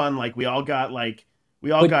would be fun. Like we all got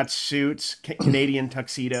suits, Canadian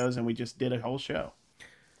tuxedos, and we just did a whole show.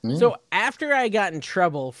 So after I got in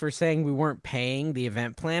trouble for saying we weren't paying the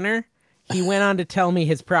event planner, he went on to tell me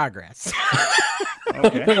his progress.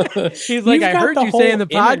 Okay. He's like, You've I got heard the you say in the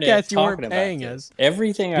whole internet podcast you weren't talking about paying this. us.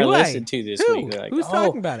 Everything I Do I? listened to this Who? week, they're like, Who's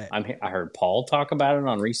talking about it? I heard Paul talk about it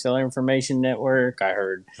on Reseller Information Network. I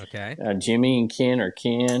heard Okay. Jimmy and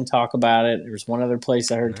Ken talk about it. There was one other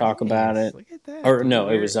place I heard talk about it. Look at that. Or no,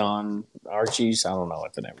 it was on Archie's. I don't know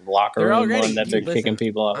what the name. Locker They're room already- one that they're listen, kicking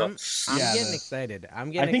people off. I'm Yeah, getting excited.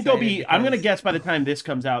 I'm getting I think excited there'll be. I'm because- gonna guess by the time this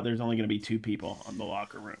comes out, there's only gonna be 2 people on the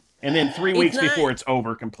locker room, and then 3 It's weeks not- before it's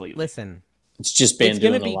over completely. Listen, It's just been it's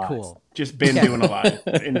going to doing be a lot. cool. Just been doing a lot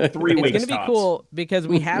in 3 It's weeks. going to be tops. cool because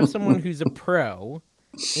we have someone who's a pro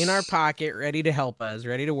in our pocket, ready to help us,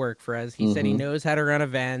 ready to work for us. He said he knows how to run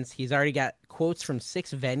events. He's already got quotes from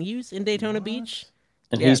 6 venues in Daytona Beach.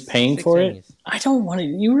 And Yes, he's paying 6 for it. venues. I don't want to.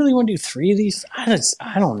 You really want to do 3 of these?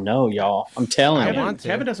 I don't know, y'all. I'm telling you. want to.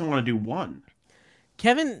 Kevin doesn't want to do one.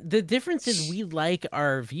 Kevin, the difference is we like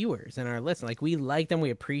our viewers and our listeners. Like, we like them, we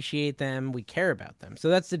appreciate them, we care about them. So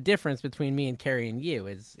that's the difference between me and Carrie and you.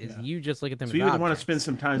 Is you just look at them So as you would want to objects. spend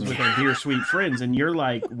some time with our dear sweet friends, and you're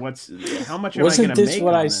like, how much am I Wasn't going to this make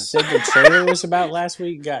what on I this? said the trailer was about last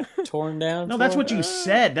week? Got torn down? No, that's for? what you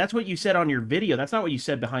said. That's what you said on your video. That's not what you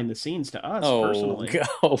said behind the scenes to us personally.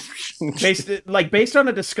 Based on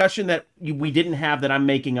a discussion that we didn't have that I'm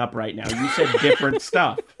making up right now. You said different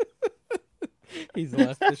stuff. He's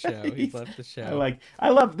left the show. He's left the show. I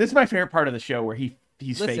love this is my favorite part of the show where he's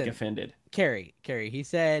Listen, fake offended. Carrie, he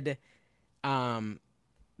said that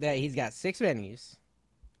he's got 6 venues,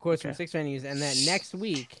 quotes from 6 venues, and that next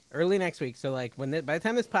week, early next week, so like by the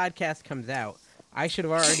time this podcast comes out, I should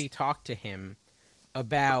have already talked to him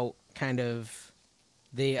about kind of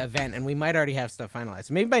the event, and we might already have stuff finalized.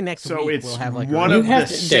 So maybe by next So week it's we'll have like one a of the have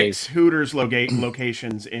to- 6 Hooters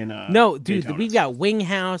locations in No, dude, Daytona. we've got Wing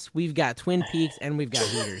House, we've got Twin Peaks, and we've got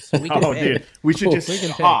Hooters. So we can Oh, pick. dude, we should just We can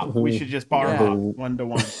pick. hop. We should just bar Yeah. hop 1 to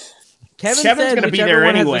 1. Kevin's Kevin's said gonna be whichever there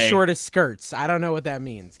one has anyway. the shortest skirts. I don't know what that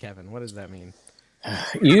means, Kevin. What does that mean?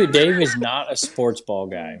 Dave is not a sports ball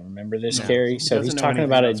guy. Remember this, Carrie? So doesn't he's know talking anything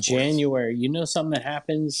about about it sports. January. You know something that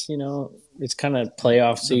happens, it's kind of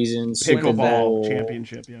playoff season, Super Pickleball Bowl.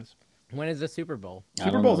 championship, yes. When is the Super Bowl? I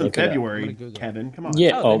Super don't Bowl's know, in look it up. I'm February, gonna Google it. Kevin. Come on.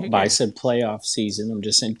 Yeah, Oh, then who but I cares? said playoff season. I'm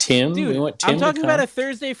just saying, Tim. Dude, we want Tim I'm talking to about come. a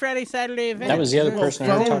Thursday, Friday, Saturday event. That was the other person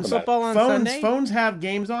I was talking about. Football on phones, Sunday. phones have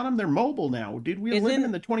games on them. They're mobile now, dude. We're living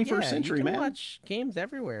in the 21st century, you can man. watch games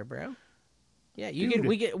everywhere, bro.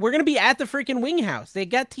 Yeah, we're gonna be at the freaking Wing House. They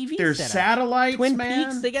got TVs. There's set up. satellites, Twin man.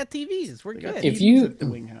 Peaks. They got TVs. We're good. If you at the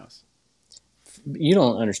Wing House, you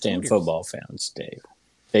don't understand football fans, Dave.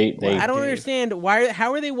 I don't understand why.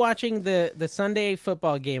 How are they watching the Sunday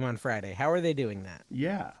football game on Friday? How are they doing that?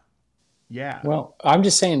 Yeah. Well, I'm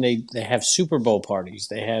just saying they have Super Bowl parties.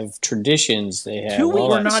 They have traditions. They have. 2 weeks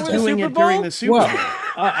We're not doing it during the Super Bowl. Well,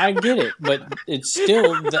 I get it, but it's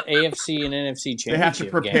still the AFC and NFC championship. They have to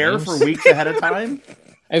prepare games. for weeks ahead of time.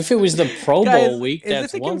 If it was the Pro Bowl week,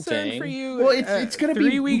 that's one thing. For you? Well, it's going to be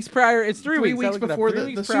 3 weeks prior. It's 3 weeks before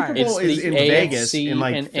the Super It's Bowl is the in AFC Vegas in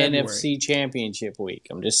like and February. NFC championship week.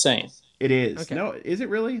 I'm just saying. It is. Okay. No, is it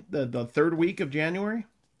really the third week of January?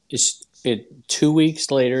 2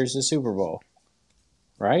 weeks later is the Super Bowl,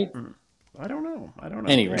 right? I don't know.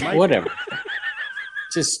 Anyway, whatever.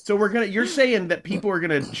 Just so you're saying that people are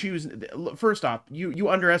gonna choose. First off, you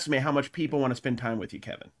underestimate how much people want to spend time with you,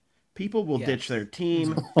 Kevin. People will ditch their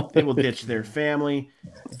team. They will ditch their family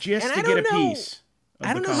just to get a piece.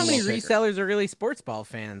 I don't know how many resellers are really sports ball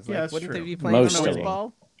fans. Yeah, like, wouldn't true. they be playing Most sports of them.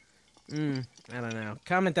 ball? I don't know.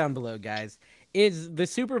 Comment down below, guys. Is the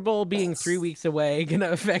Super Bowl being 3 weeks away going to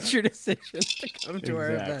affect your decision to come to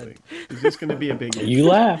our event? Is this going to be a big issue? you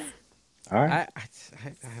laugh. All right.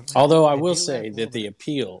 Although I will do say laugh a that the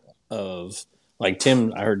appeal of like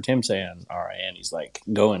Tim, I heard Tim say on RIN, he's like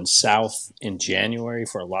going south in January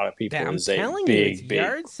for a lot of people I'm is a telling big, you, big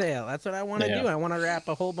yard sale. That's what I want to do. I want to wrap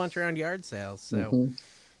a whole bunch around yard sales. So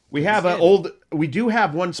we have we do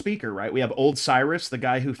have one speaker, right? We have Old Cyrus, the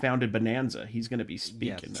guy who founded Bonanza. He's going to be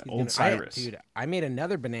speaking. Cyrus. Dude, I made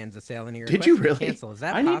another Bonanza sale in here. Did you really? Cancel. Is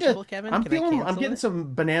that possible, Kevin? I'm getting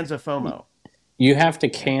some Bonanza FOMO. You have to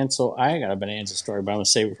cancel. I got a Bonanza story, but I'm going to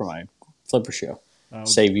save it for my Flipper show.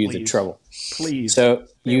 Save you the trouble. Please. So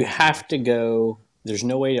you have to go. There's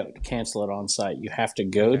no way to cancel it on site. You have to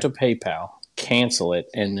go to PayPal, cancel it,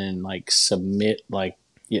 and then like submit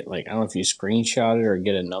I don't know if you screenshot it or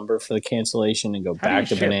get a number for the cancellation and go back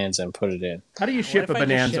to Bonanza and put it in. How do you ship a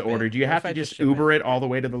Bonanza order? Do you have to just Uber it all the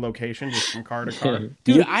way to the location, just from car to car?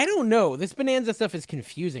 Dude, I don't know. This Bonanza stuff is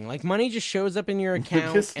confusing. Like, money just shows up in your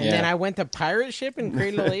account, and then I went to pirate ship and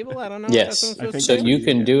created a label. I don't know. Yes. So you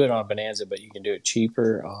can do it on Bonanza, but you can do it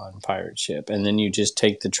cheaper on pirate ship. And then you just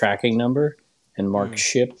take the tracking number and mark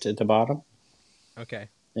shipped at the bottom. Okay.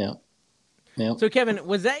 Yeah. Yep. So, Kevin,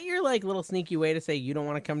 was that your little sneaky way to say you don't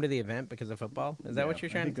want to come to the event because of football? Is that what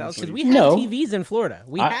you're trying to tell us? Because we have TVs in Florida.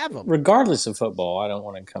 We have them. Regardless of football, I don't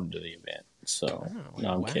want to come to the event. So,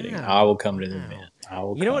 no, I'm kidding. I will come to the event.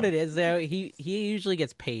 You know what it is, though? He usually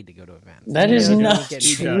gets paid to go to events. That is not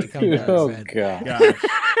true. Oh, God. Gosh.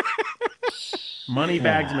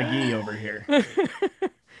 Moneybags McGee over here.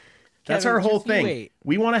 That's our whole thing.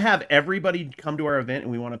 We want to have everybody come to our event,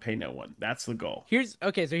 and we want to pay no one. That's the goal. Here's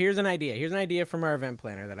an idea. Here's an idea from our event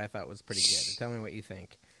planner that I thought was pretty good. Tell me what you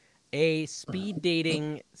think. A speed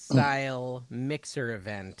dating style mixer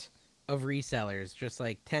event of resellers, just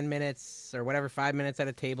like 10 minutes or whatever, 5 minutes at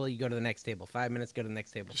a table. You go to the next table. 5 minutes, go to the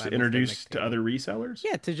next table. Just introduce to other resellers.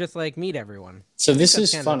 Yeah, to just meet everyone. So this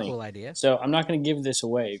is funny. Cool idea. So I'm not going to give this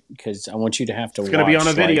away because I want you to have to. It's going to be on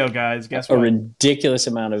a video, guys. Guess what? A ridiculous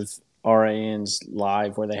amount of RANs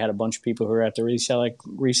live where they had a bunch of people who were at the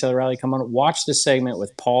reseller rally come on. Watch the segment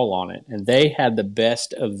with Paul on it, and they had the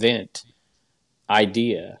best event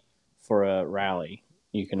idea for a rally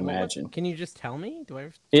you can imagine. Can you just tell me? Do I?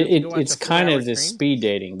 It's kind of this speed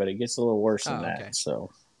dating, but it gets a little worse than that. Okay. So,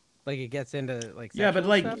 it gets into stuff?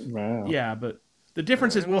 Wow. But the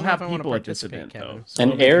difference is we'll have people at this event, though. So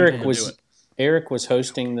and Eric was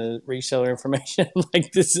hosting the reseller information.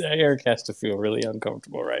 Eric has to feel really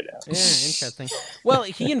uncomfortable right now. Yeah, interesting. Well,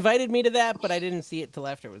 he invited me to that, but I didn't see it till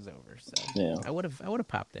after it was over. So yeah. I would have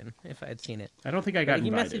popped in if I had seen it. I don't think I got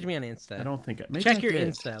invited. He messaged me on Insta. I don't think check your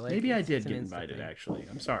Insta. Maybe I did get invited. Actually,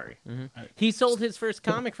 I'm sorry. He sold his first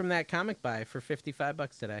comic from that comic buy for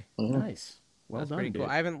 $55 today. Nice. Well That's done, pretty dude.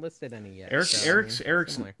 cool. I haven't listed any yet. Eric's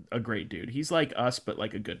a great dude. He's like us, but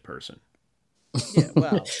like a good person. Yeah,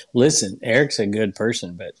 well. Listen, Eric's a good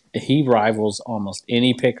person, but he rivals almost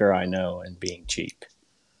any picker I know in being cheap.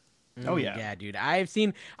 Oh yeah. Yeah, dude. I've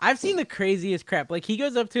seen the craziest crap. Like he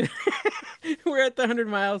goes up to we're at the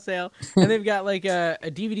 100-mile sale and they've got like a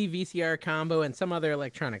DVD VCR combo and some other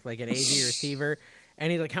electronic, like an AV receiver.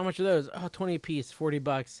 And he's like, how much are those? Oh, 20 a piece,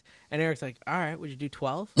 $40. And Eric's like, all right, would you do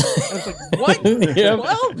 12? I was like, what?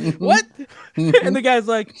 12? What? And the guy's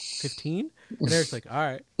like, 15? And Eric's like, all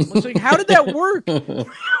right. I was like, how did that work?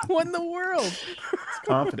 What in the world? It's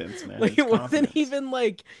confidence, man. It wasn't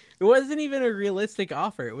even a realistic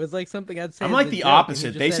offer. It was like something I'd say. I'm like the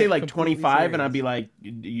opposite. They say like 25 and I'd be like,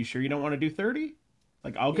 you sure you don't want to do 30?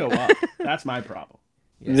 Like, I'll go up. That's my problem.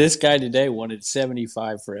 Yeah. This guy today wanted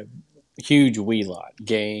 $75 for a huge Wii lot.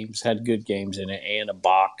 Games, had good games in it, and a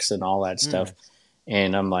box and all that stuff.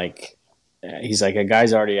 And I'm like, he's like, a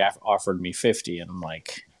guy's already offered me $50. And I'm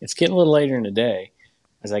like, it's getting a little later in the day.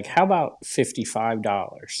 I was like, how about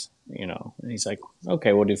 $55? You know, and he's like,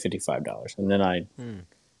 okay, we'll do $55. And then I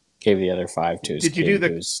gave the other $5 to his kid. Did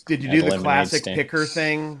you do the classic picker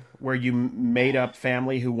thing where you made up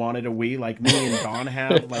family who wanted a Wii, like me and Dawn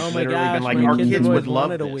have? Like, literally been like, our kids would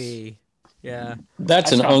love this. A Wii. Yeah,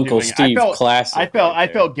 that's an Uncle Steve classic. I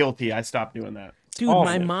felt guilty. I stopped doing that. Dude,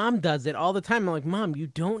 my mom does it all the time. I'm like, Mom, you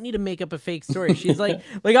don't need to make up a fake story. She's like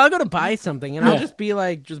I'll go to buy something and I'll just be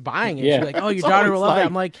like, just buying it. She's like, oh, your daughter will love it.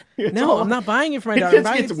 I'm like, no, I'm not buying it for my daughter. I'm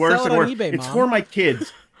buying it to sell it on eBay, Mom. It's for my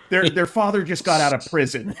kids. Their father just got out of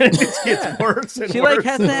prison. It just gets worse and she worse. She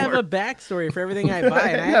has to have a backstory for everything I buy.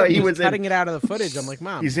 And he was cutting it out of the footage. I'm like,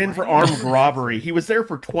 Mom, he's in for armed robbery. He was there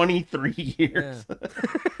for 23 years. Yeah.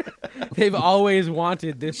 They've always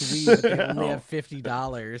wanted this Wii, but they only have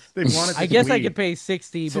 $50. They wanted. I guess Wii. I could pay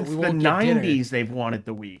 $60, but we won't get dinner. Since the 90s, they've wanted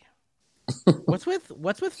the Wii. What's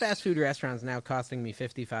with fast food restaurants now costing me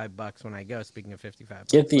 $55 when I go? Speaking of $55,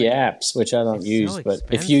 get the apps, which I don't use, so but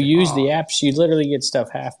if you use the apps, you literally get stuff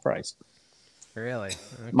half price. Really?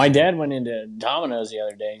 Okay. My dad went into Domino's the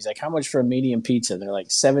other day. He's like, "How much for a medium pizza?" They're like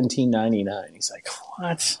 $17.99. He's like,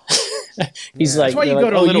 "What?" He's like, "That's why you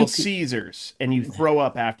go to Little Caesars and you throw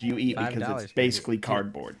up after you eat because it's basically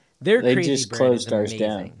cardboard." They just closed ours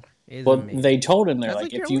down. Well, they told him they're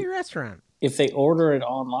like, if you restaurant. If they order it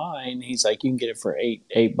online, he's like, you can get it for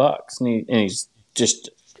 $8, and he's just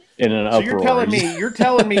in an uproar. So you're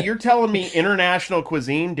telling me international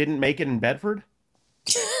cuisine didn't make it in Bedford?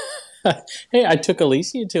 Hey, I took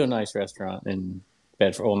Alicia to a nice restaurant in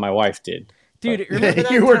Bedford. Well, my wife did. Dude, remember that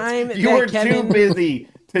time you were too busy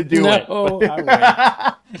to do it. No,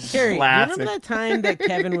 I Carrie, you remember that time that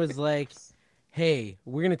Kevin was like, hey,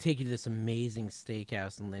 we're going to take you to this amazing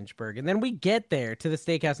steakhouse in Lynchburg. And then we get there to the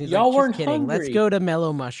steakhouse, and he's Y'all like, weren't just kidding. hungry. Let's go to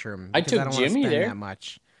Mellow Mushroom. I took Jimmy there. That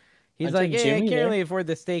much. He's like, yeah, I can't really afford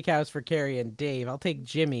the steakhouse for Carrie and Dave. I'll take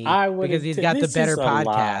Jimmy because he's got the better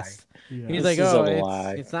podcast. Yeah. He's like, oh,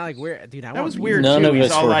 it's not like we're... Dude, that was weird, None too. of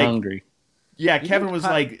us were hungry. Yeah, Kevin was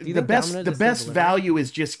like, the best value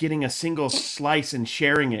is just getting a single slice and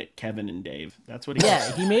sharing it, Kevin and Dave. That's what he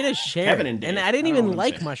said. He made us share Kevin and Dave. And I didn't even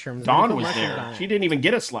like mushrooms. Dawn was there. She didn't even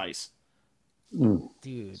get a slice.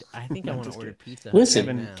 Dude, I think I want to order pizza.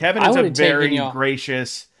 Listen, Kevin is a very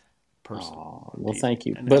gracious person. Oh, well, thank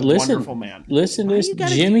you. But listen, wonderful man. Listen to this.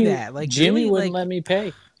 Jimmy wouldn't let me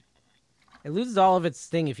pay. It loses all of its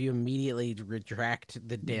sting if you immediately retract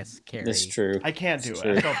the disc, Carrie. That's true. I can't do it.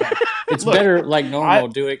 I felt bad. It's better, like normal,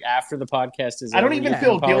 do it after the podcast is over. I don't even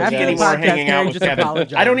feel guilty anymore hanging out with Kevin.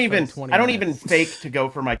 I don't even fake to go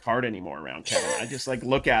for my card anymore around Kevin. I just like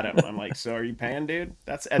look at him. I'm like, so are you paying, dude?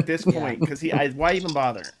 That's at this point because why even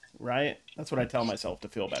bother, right? That's what I tell myself to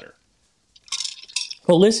feel better.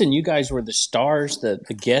 Well, listen, you guys were the stars, the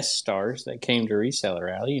guest stars that came to Reseller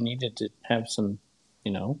Rally. You needed to have some,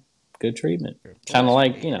 good treatment. Kind of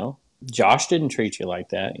like, Josh didn't treat you like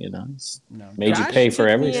that, Made you pay for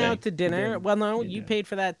everything. Me out to dinner. Well, no, you paid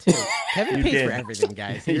for that too. Kevin pays for everything,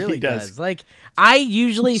 guys. He really does. Like, I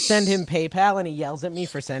usually send him PayPal, and he yells at me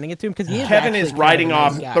for sending it to him because Kevin is writing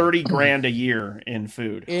off $30,000 a year in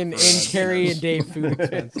food, in Carrie and Dave food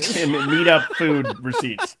expenses, in meetup food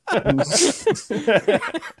receipts.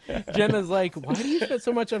 Jenna's like, "Why do you spend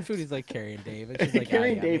so much on food?" He's like, "Carrie and Dave." And she's like,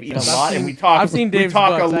 Carrie and Dave eat a lot, and we talk. We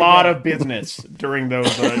talk a lot of business during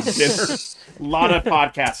those dinners. A lot of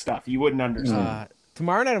podcast stuff you wouldn't understand.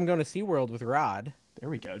 Tomorrow night I'm going to SeaWorld with Rod. There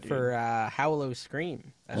we go, dude. For Howlo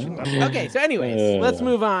Scream. Okay, so anyways, let's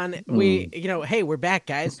move on. Hey, we're back,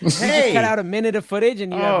 guys. We just cut out a minute of footage,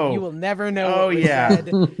 and you will never know what was said.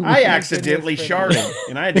 I accidentally sharded,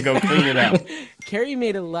 and I had to go clean it out. Carrie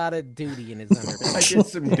made a lot of duty in his underpants. I did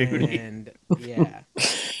some duty. And,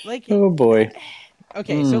 oh, boy.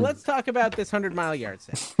 Okay, so let's talk about this 100-mile yard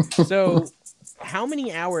sale. So how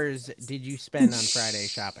many hours did you spend on Friday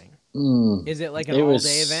shopping? Is it like an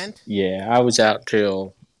all-day event? Yeah, I was out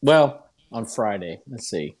till, on Friday. Let's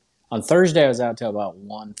see. On Thursday, I was out till about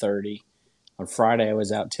 1:30. On Friday, I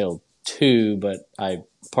was out till 2, but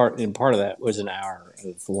part of that was an hour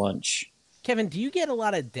of lunch. Kevin, do you get a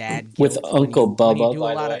lot of dad guilt with Uncle Bubba,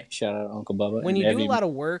 by the way? Shout out Uncle Bubba. When you do a lot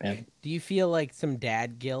of work, do you feel like some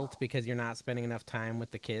dad guilt because you're not spending enough time with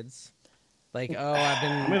the kids? Like, I've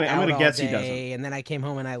been out all day, and then I came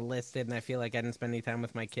home and I listed, and I feel like I didn't spend any time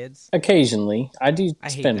with my kids. Occasionally, I do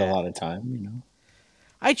spend a lot of time.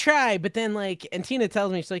 I try, but then and Tina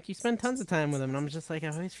tells me, she's like, you spend tons of time with them, and I'm just like, I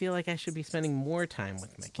always feel like I should be spending more time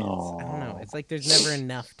with my kids. Aww. I don't know. It's like there's never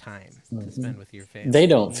enough time to spend with your family. They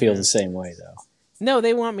don't feel the same way though. No,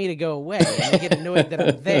 they want me to go away, and they get annoyed that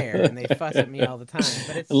I'm there, and they fuss at me all the time.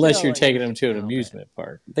 But it's unless you're taking them to an amusement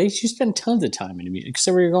park. You spend tons of time in amusement.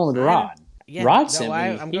 Except where you're going with Rod. Yeah, Rod sent me.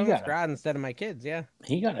 I'm going with Rod instead of my kids. Yeah,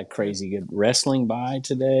 he got a crazy good wrestling buy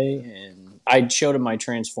today, and I showed him my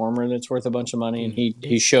Transformer that's worth a bunch of money, and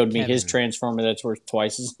he showed me his Transformer that's worth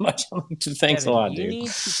twice as much. Thanks a lot, dude. You need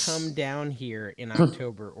to come down here in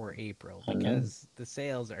October or April because the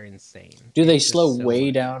sales are insane. Do they slow way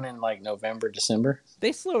down in November, December?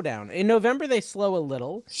 They slow down. In November, they slow a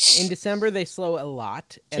little. In December, they slow a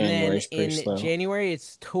lot. And then in January,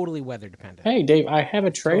 it's totally weather dependent. Hey, Dave, I have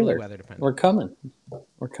a trailer. Totally weather dependent. We're coming.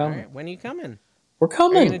 We're coming. All right, when are you coming? We're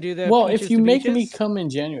coming. Well, if you make me come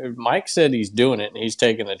in January, Mike said he's doing it and he's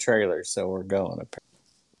taking the trailer, so we're going.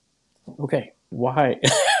 Okay, why?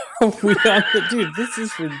 Dude, this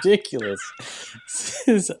is ridiculous. This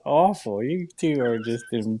is awful. You two are just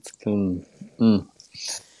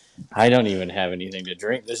I don't even have anything to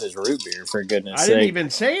drink. This is root beer, for goodness' sake. I didn't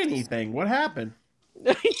even say anything. What happened?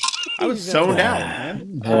 I was zoned out,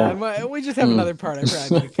 man. We just have another part I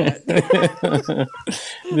probably cut.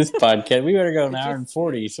 This podcast, we better go an hour and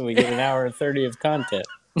 40 so we get an hour and 30 of content.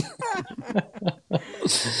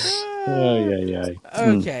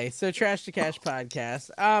 Okay, so Trash to Cash podcast.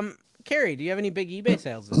 Carrie, do you have any big eBay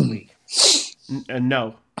sales this week?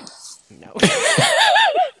 No. No.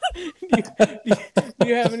 do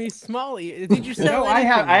you have any small? Did you sell? No, I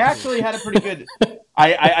have. I actually had a pretty good.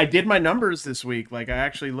 I did my numbers this week. I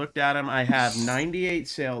actually looked at them. I have 98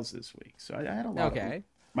 sales this week, so I had a lot. Okay.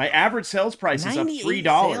 My average sales price is up $3.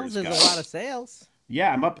 Sales is a lot of sales.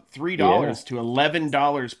 Yeah, I'm up $3 to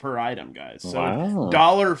 $11 per item, guys. So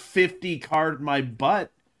 $1.50 card my butt.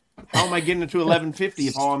 How am I getting it to $11.50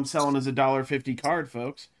 if all I'm selling is a $1.50 card,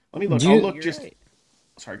 folks? Let me look. I'll look just. Right.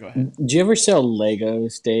 Sorry, go ahead. Do you ever sell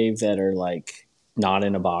Legos, Dave, that are not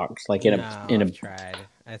in a box, in a? I've tried.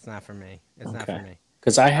 It's not for me. It's not for me.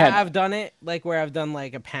 Because I've done it where I've done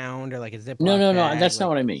a pound or a Ziploc. No. That's not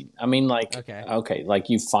what I mean. I mean okay,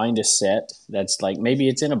 you find a set that's maybe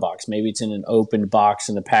it's in a box, maybe it's in an open box,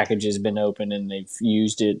 and the package has been opened and they've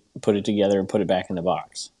used it, put it together, and put it back in the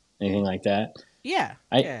box. Anything like that? Yeah,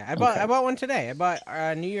 I bought one today. I bought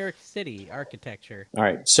New York City architecture. All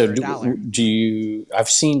right, so do you? I've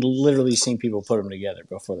literally seen people put them together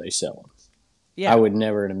before they sell them. Yeah, I would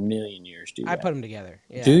never in a million years do that. I put them together.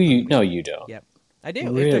 Yeah, do you? No, you don't. Yep, I do.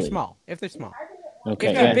 Really? If they're small. Okay.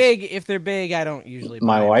 If they're big, I don't usually buy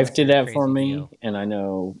My wife did that for me, deal. And I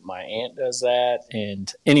know my aunt does that. And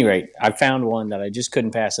at any rate, I found one that I just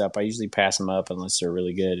couldn't pass up. I usually pass them up unless they're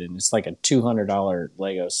really good. And it's a $200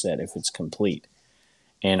 Lego set if it's complete.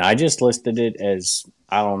 And I just listed it as,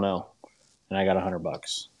 I don't know. And I got $100. I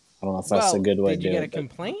don't know if that's a good way to do it. Did you get a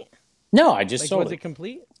complaint? No, I just sold it. Was it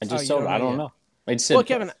complete? I just sold it. I don't know. It said, well,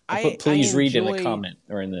 Kevin, please read in the comment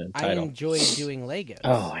or in the title. I enjoy doing Legos.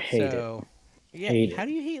 Oh, I hate it. Yeah, how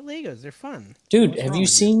do you hate Legos? They're fun. Dude, have you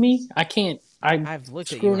seen me? I can't. I've looked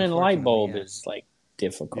at you. Screwing in a light bulb is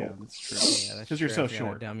difficult. Yeah, that's true. Because you're so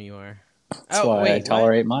short. How dumb you are. That's why I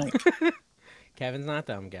tolerate Mike. Kevin's not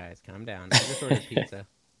dumb, guys. Calm down. I just ordered pizza.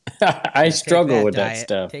 I struggle with that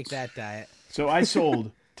stuff. Take that diet. So I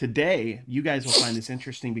sold today. You guys will find this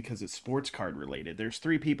interesting because it's sports card related. There's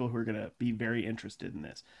 3 people who are going to be very interested in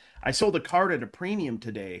this. I sold a card at a premium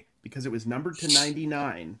today because it was numbered to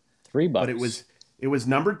 99. $3. But it was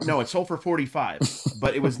numbered. No, it sold for 45.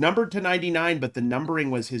 But it was numbered to 99. But the numbering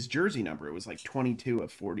was his jersey number. It was 22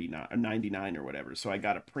 of 49 or 99 or whatever. So I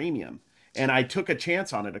got a premium, and I took a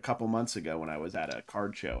chance on it a couple months ago when I was at a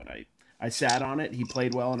card show, and I sat on it. He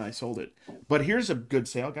played well, and I sold it. But here's a good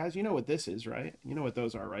sale, guys. You know what this is, right? You know what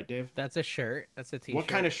those are, right, Dave? That's a shirt. That's a t-shirt. What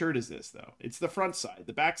kind of shirt is this, though? It's the front side.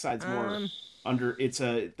 The back side's more under.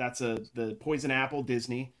 The Poison Apple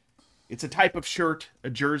Disney. It's a type of shirt, a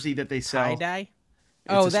jersey that they sell. Tie-dye?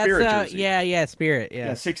 That's jersey. Spirit.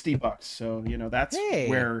 Yeah, $60. So that's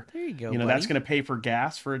where there you go, that's going to pay for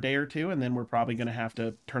gas for a day or two, and then we're probably going to have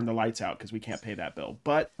to turn the lights out because we can't pay that bill.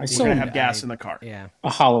 But we're going to have gas in the car. Yeah,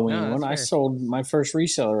 a Halloween one. Fair. I sold my first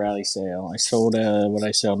reseller rally sale. I sold what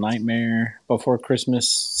I sell Nightmare Before Christmas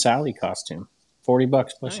Sally costume,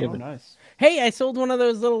 $40 plus shipping. Nice. Hey, I sold one of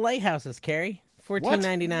those little lighthouses, Carrie,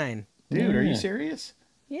 $14.99. Dude, are you serious?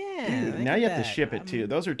 Yeah. Dude, now you have to ship it too.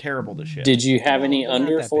 Those are terrible to ship. Did you have any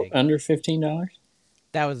under $15?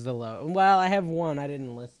 That was the low. Well, I have one. I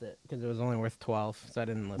didn't list it because it was only worth 12, so I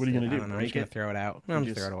didn't list it. What are you gonna do? I'm just gonna throw it out. No, I'm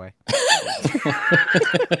just throw it away.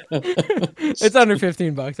 It's under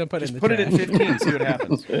 $15. I'm putting put it at 15. See what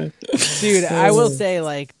happens, dude. I will say,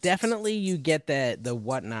 like, definitely you get the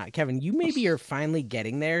whatnot. Kevin, you maybe are finally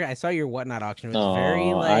getting there. I saw your whatnot auction. It was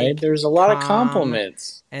very like there's a lot of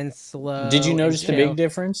compliments and slow. Did you notice the big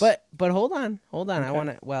difference? But hold on. Okay. I want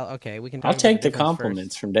to. Well, okay, we can. Talk I'll take the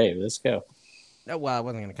compliments from Dave. Let's go. Well, I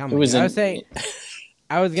wasn't going to comment.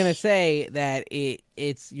 I was going to say that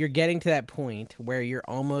you're getting to that point where you're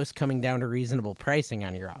almost coming down to reasonable pricing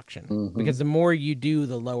on your auction because the more you do,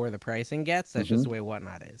 the lower the pricing gets. That's just the way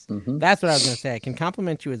whatnot is. That's what I was going to say. I can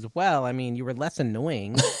compliment you as well. I mean, you were less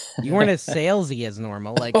annoying. You weren't as salesy as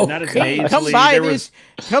normal. Like, not as nasally.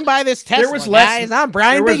 Come buy this Tesla, there was less, guys. I'm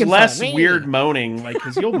Brian. There was less weird moaning, like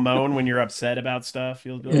because you'll moan when you're upset about stuff.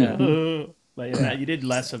 You'll be like, you did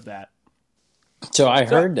less of that. So I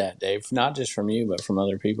heard that, Dave, not just from you, but from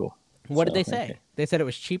other people. What did they say? Okay. They said it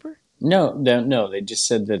was cheaper? No. They just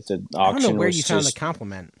said that the auction was I don't know where you found the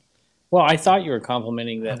compliment. Well, I thought you were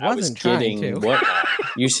complimenting that I was getting what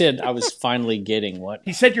you said. I was finally getting what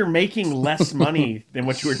he said. You're making less money than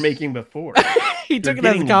what you were making before. He took it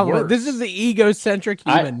as a compliment. This is the egocentric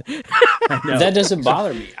human. That doesn't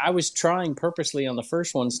bother me. I was trying purposely on the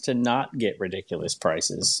first ones to not get ridiculous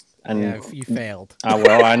prices. And you failed.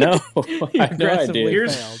 Well, I know. I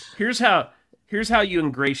did. Here's how you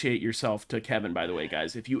ingratiate yourself to Kevin, by the way,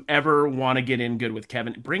 guys. If you ever want to get in good with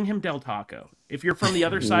Kevin, bring him Del Taco. If you're from the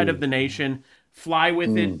other side of the nation, fly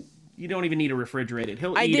with it. You don't even need to refrigerate it.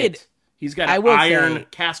 He'll eat it. He's got an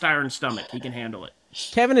cast iron stomach. He can handle it.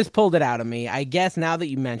 Kevin has pulled it out of me. I guess now that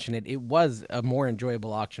you mention it, it was a more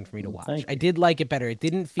enjoyable auction for me to watch. I did like it better. It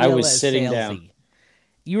didn't feel as sitting salesy. Down.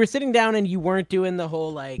 You were sitting down and you weren't doing the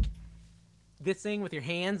whole like this thing with your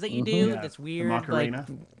hands that you do. This weird like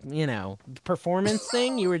performance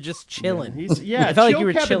thing. You were just chilling. I felt like you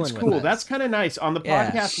were chilling. Cool. That's kind of nice. On the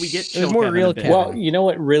podcast, we get chill. More real Kevin. Well, you know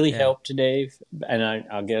what really helped, Dave, and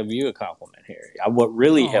I'll give you a compliment here. What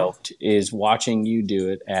really helped is watching you do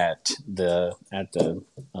it at the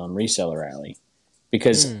reseller alley,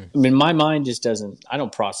 because I mean my mind just doesn't. I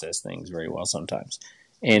don't process things very well sometimes.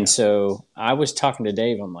 And so I was talking to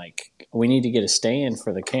Dave. I'm like, we need to get a stand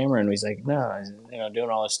for the camera. And he's like, no,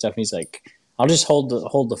 doing all this stuff. And he's like, I'll just hold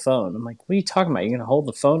the phone. I'm like, what are you talking about? You're going to hold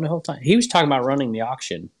the phone the whole time? He was talking about running the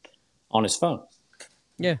auction on his phone.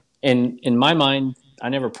 Yeah. And in my mind, I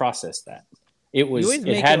never processed that. It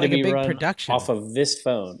had to be run off of this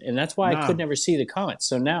phone. And that's why I could never see the comments.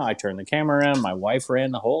 So now I turn the camera around. My wife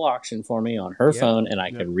ran the whole auction for me on her phone, and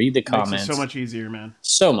I could read the comments. Makes it so much easier, man.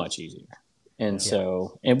 So much easier. And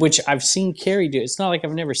so, which I've seen Carrie do. It's not like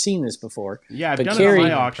I've never seen this before. Yeah, I've done it on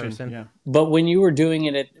my auction. Yeah. But when you were doing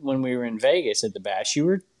it when we were in Vegas at the Bash, you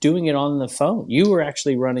were doing it on the phone. You were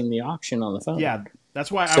actually running the auction on the phone. Yeah,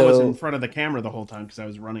 that's why I was in front of the camera the whole time, because I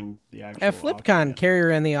was running the actual At FlipCon, Carrie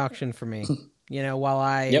ran the auction for me. While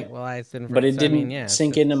I stood in front. But it didn't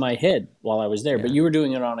sink into my head while I was there. Yeah. But you were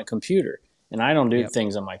doing it on a computer. And I don't do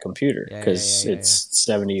things on my computer because it's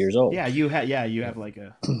 70 years old. Yeah, you have like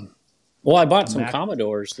a... Well, I bought some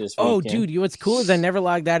Commodores this weekend. Oh, dude, what's cool is I never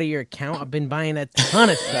logged out of your account. I've been buying a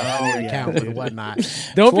ton of stuff on your account and whatnot.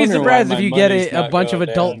 Don't be surprised if you get a bunch of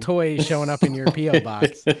adult toys showing up in your P.O.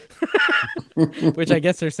 box, which I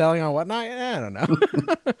guess they're selling on whatnot. I don't know.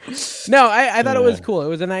 No, I thought it was cool. It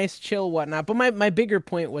was a nice, chill whatnot. But my bigger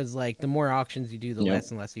point was, like, the more auctions you do, the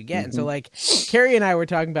less and less you get. And so, like, Carrie and I were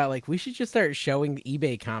talking about, like, we should just start showing the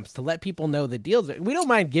eBay comps to let people know the deals. We don't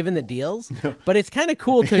mind giving the deals, but it's kind of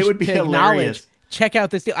cool to acknowledge. Check out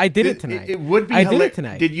this deal. I did it tonight. It would be. Did it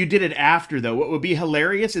tonight. You did it after though. What would be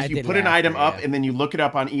hilarious is you put an item up and then you look it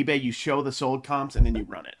up on eBay. You show the sold comps and then you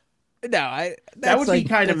run it. No, that would be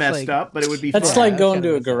kind of messed up, but it would be. That's fun. like going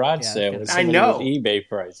to a garage sale with somebody with eBay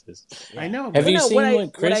prices. I know. Have you seen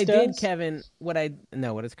what Chris does? What I did, Kevin? What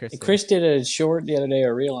does Chris do? Chris did a short the other day,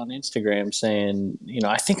 a reel on Instagram saying,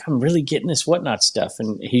 I think I'm really getting this whatnot stuff,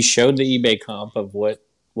 and he showed the eBay comp of what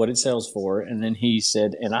it sells for, and then he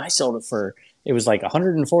said, and I sold it for. It was like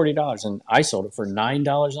 $140, and I sold it for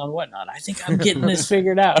 $9 on whatnot. I think I'm getting this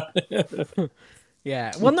figured out.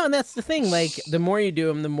 Yeah. Well, no, and that's the thing. Like, the more you do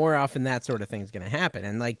them, the more often that sort of thing's going to happen.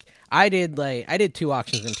 And like I did 2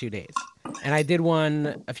 auctions in 2 days, and I did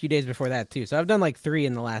one a few days before that too. So I've done like 3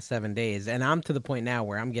 in the last 7 days, and I'm to the point now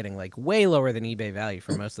where I'm getting like way lower than eBay value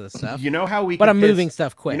for most of the stuff. You know how we? But I'm moving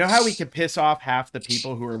stuff quick. You know how we could piss off half the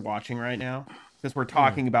people who are watching right now, because we're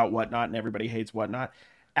talking about whatnot and everybody hates whatnot.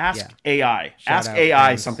 Ask AI. Ask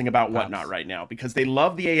AI something about whatnot right now, because they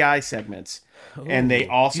love the AI segments, and they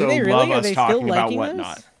also love us talking about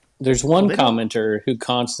whatnot. There's one commenter who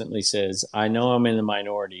constantly says, "I know I'm in the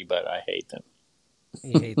minority, but I hate them."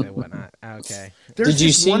 You hate the whatnot. Okay.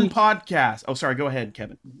 There's one podcast. Oh, sorry. Go ahead,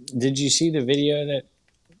 Kevin. Did you see the video that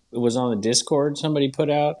was on the Discord somebody put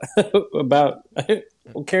out about?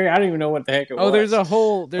 Well, Carrie, I don't even know what the heck it was. Oh,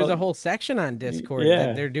 there's a whole section on Discord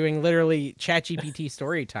that they're doing literally ChatGPT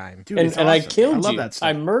story time. Dude, and awesome. I killed you. I love that stuff.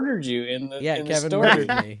 I murdered you in the Kevin story.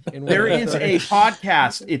 murdered me. There is a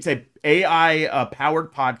podcast. It's a AI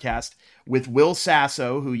powered podcast with Will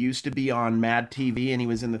Sasso, who used to be on Mad TV, and he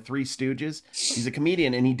was in the Three Stooges. He's a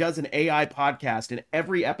comedian, and he does an AI podcast. And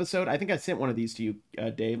every episode, I think I sent one of these to you,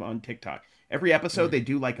 Dave, on TikTok. Every episode, they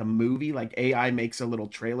do like a movie, like AI makes a little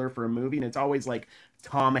trailer for a movie, and it's always like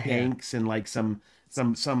Tom Hanks and like some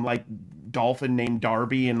like dolphin named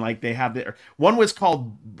Darby, and like they have one was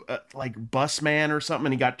called like Busman or something,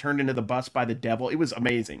 and he got turned into the bus by the devil. It was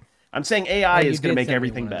amazing. I'm saying AI is going to make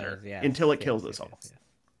everything better until it kills us all.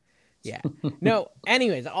 Yeah. No,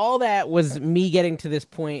 anyways, all that was me getting to this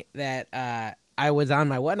point that I was on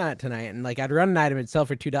my whatnot tonight, and like I'd run an item itself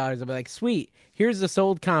for $2. I'd be like, sweet, here's the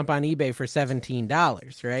sold comp on eBay for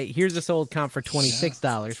 $17, right? Here's the sold comp for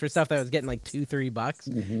 $26 for stuff that was getting like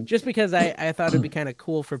 $2-3, just because I thought it'd be kind of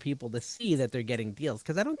cool for people to see that they're getting deals,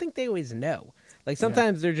 because I don't think they always know. Like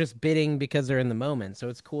sometimes they're just bidding because they're in the moment, so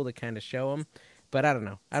it's cool to kind of show them. But I don't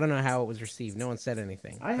know. I don't know how it was received. No one said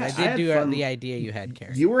anything. I did do the idea you had,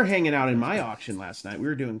 Carrie. You were hanging out in my auction last night. We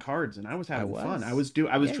were doing cards, and I was having fun. I was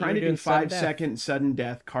trying to do 5-second sudden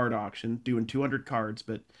death card auction, doing 200 cards,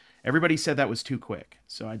 but everybody said that was too quick.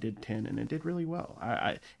 So I did 10, and it did really well.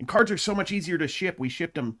 And cards are so much easier to ship. We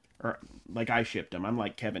shipped them, or like I shipped them. I'm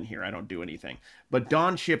like Kevin here. I don't do anything. But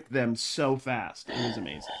Don shipped them so fast. It was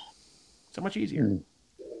amazing. So much easier.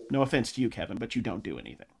 No offense to you, Kevin, but you don't do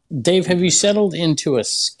anything. Dave, have you settled into a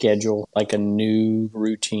schedule, like a new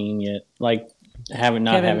routine yet? Like having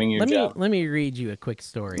your job? Let me read you a quick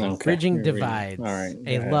story. Okay. Bridging divides,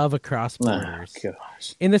 love across borders. Oh,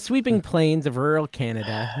 gosh. In the sweeping plains of rural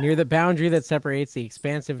Canada, near the boundary that separates the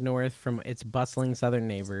expansive north from its bustling southern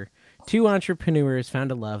neighbor, two entrepreneurs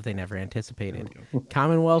found a love they never anticipated.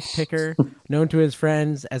 Commonwealth picker, known to his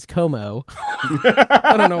friends as Como,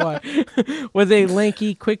 I don't know why, was a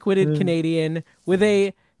lanky, quick-witted Canadian with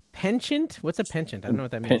a penchant. What's a penchant? I don't know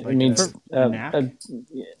what that means. It means a knack.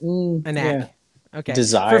 Yeah. Okay.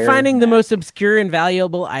 Desire. For finding the most obscure and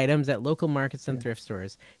valuable items at local markets and thrift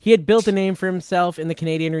stores. He had built a name for himself in the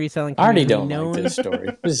Canadian reselling community. I already don't like this story.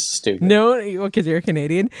 This is stupid. No, because you're a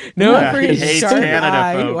Canadian. Known for his sharp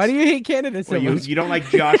eye. Folks. Why do you hate Canada so much? You don't like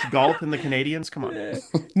Josh Galt and the Canadians? Come on.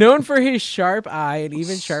 Known for his sharp eye and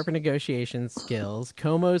even sharper negotiation skills,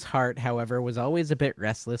 Como's heart, however, was always a bit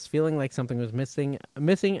restless, feeling like something was missing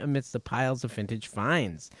amidst the piles of vintage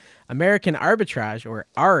finds. American Arbitrage, or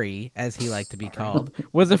Ari, as he liked to be called,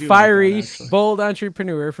 was a fiery, bold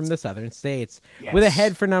entrepreneur from the southern states. Yes. With a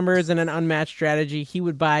head for numbers and an unmatched strategy, he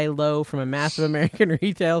would buy low from a massive American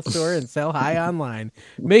retail store and sell high online,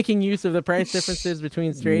 making use of the price differences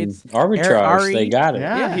between states. Arbitrage, they got it.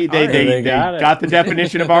 Yeah, they got the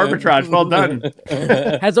definition of arbitrage. Well done.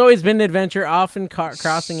 Has always been an adventure, often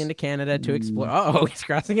crossing into Canada to explore. Oh, he's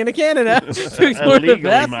crossing into Canada to explore the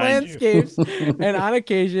vast landscapes, and on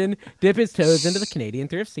occasion dip his toes into the Canadian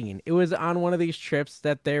thrift scene. It was on one of these trips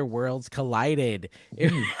that their worlds collided. They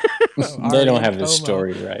don't have this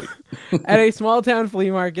story right. At a small town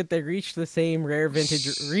flea market, they reached for the same rare vintage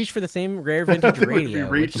radio.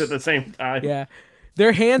 We reached at the same time. Yeah.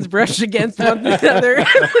 Their hands brushed against one another.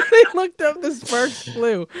 They looked up, the sparks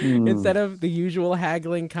flew. Instead of the usual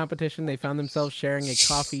haggling competition, they found themselves sharing a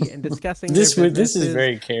coffee and discussing this is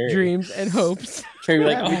very Carrie. Dreams and hopes. Carrie,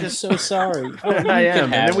 like, I'm just so sorry. I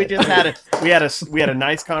am. And then we just had a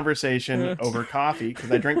nice conversation over coffee, because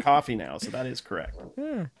I drink coffee now, so that is correct.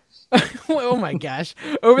 Yeah. Oh my gosh.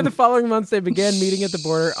 Over the following months, they began meeting at the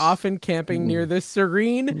border, often camping near the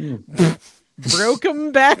serene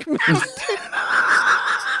Brokenback Mountain.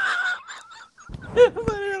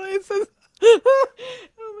 Literally, it says,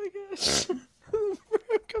 oh my gosh.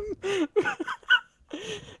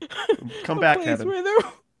 Come back, Kevin. Where the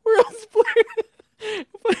world's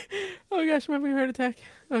blurred. Oh gosh, I'm having a heart attack.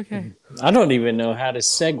 Okay. I don't even know how to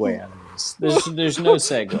segue out of this. There's no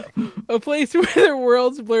segue. A place where their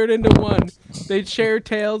worlds blurred into one. They'd share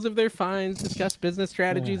tales of their finds, discuss business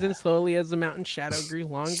strategies, and slowly, as the mountain shadow grew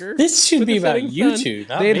longer, this should be about you two.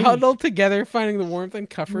 They'd huddle together, finding the warmth and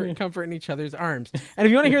comfort in each other's arms. And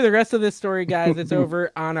if you want to hear the rest of this story, guys, it's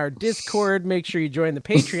over on our Discord. Make sure you join the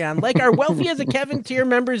Patreon, like our Wealthy as a Kevin tier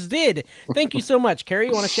members did. Thank you so much, Carrie.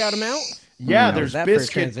 You want to shout them out? Yeah, there's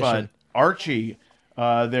Biscuit Bud, Archie.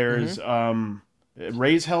 There's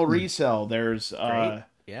Raise Hell Resell. There's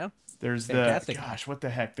Yeah. There's Fantastic. what the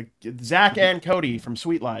heck? The Zach and Cody from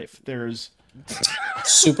Sweet Life. There's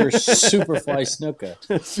Superfly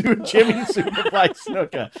Snuka. Jimmy Superfly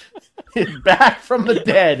Snuka is back from the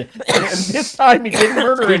dead, and this time he didn't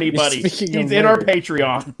murder anybody. He's in our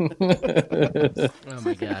Patreon. Oh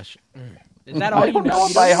my gosh. Is that all you know?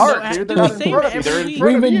 By heart, dude. They're not in front of you. They're in front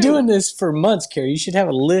We've of been you. doing this for months, Carrie. You should have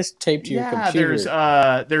a list taped to your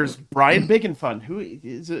computer. There's Brian Big and Fun, who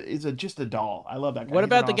is just a doll. I love that guy. What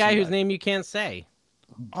about the guy whose name you can't say?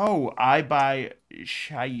 Oh, I buy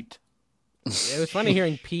shite. It was funny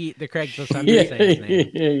hearing Pete, the Craigslist hunter, say his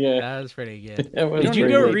name. Yeah. That was pretty good. Did you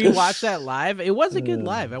go rewatch that live? It was a good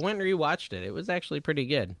live. I went and rewatched it. It was actually pretty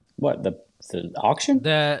good. What, the auction?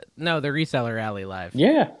 The Reseller Alley live.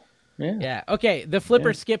 Yeah. Okay. The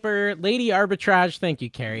Flipper Skipper, Lady Arbitrage. Thank you,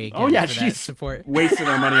 Carrie. Again, for she's support. Wasting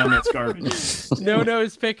our money on this garbage. No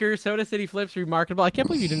Nose Picker, Soda City Flips, Remarkable. I can't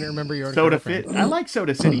believe you didn't remember your Soda Fit. I like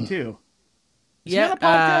Soda City too. Is he on a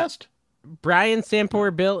podcast? Brian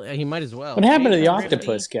Sampor Bill. He might as well. What happened to the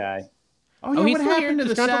octopus guy? Oh, yeah, he's what still happened here. to the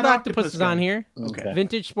Disgruntled sad Octopus is on here. Okay.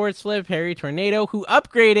 Vintage Sports Flip, Harry Tornado, who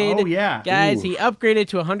upgraded. Oh, yeah. Guys, Ooh. he upgraded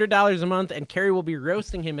to $100 a month, and Carrie will be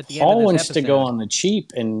roasting him at the end Paul of this wants episode. to go on the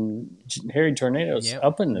cheap, and Harry Tornado's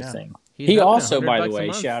upping the thing. He's He upping also, $100 by the a way,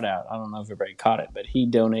 month. shout out. I don't know if everybody caught it, but he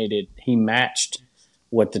matched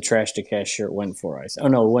what the Trash to Cash shirt went for. What the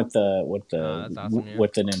that's awesome, yeah.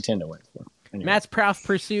 what the Nintendo went for. Anyway. Matt's Prof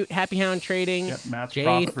Pursuit, Happy Hound Trading, Matt's Jay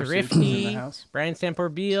Prof Pursuit's in Thrifty, the house. Brian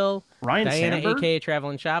Sampor Beal, Ryan Diana, Sandberg? aka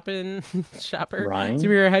Traveling Shopper, Ryan?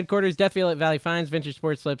 Superior Headquarters, Death Valley Finds, Vintage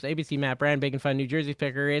Sports Flips, ABC Matt, Brian Bacon Fun, New Jersey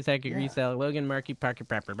Picker, Ray's Hackett Resell, Logan Markey, Parker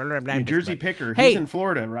Prepper, blah, blah, blah, New Jersey Picker. Hey. He's in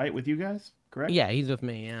Florida, right? With you guys? Correct? Yeah, he's with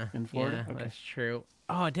me, yeah. In Florida? Yeah, Okay. that's true.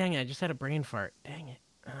 Oh, dang it, I just had a brain fart. Dang it.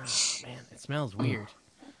 Oh, man, it smells weird.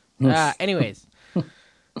 Anyways.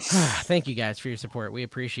 Thank you guys for your support. We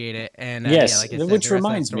appreciate it. And yes, like I said, which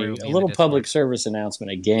reminds me, a little public service announcement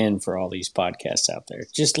again for all these podcasts out there.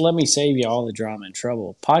 Just let me save you all the drama and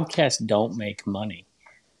trouble. Podcasts don't make money,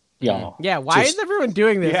 y'all. Yeah, why is everyone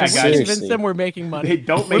doing this? Yeah, If we guys. convince them we're making money. They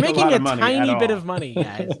don't make we're making a lot of money tiny at bit all. of money,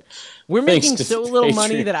 guys. We're Thanks making to so little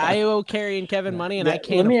money Patreon. that I owe Carrie and Kevin money, and I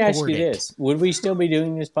can't Let me afford ask you it. this: would we still be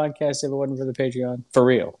doing this podcast if it wasn't for the Patreon? For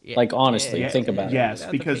real? Yeah, like honestly, yeah, think about it. Yes,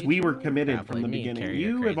 Without because the we were Patreon, committed probably from the me and beginning. Carrie are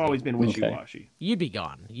You have crazy. always been wishy-washy. You'd be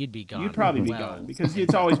gone. You'd be gone. You'd probably be Well, gone because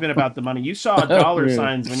it's always been about the money. You saw dollar Yeah.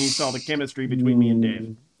 signs when you saw the chemistry between me and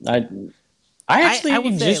Dave. I actually I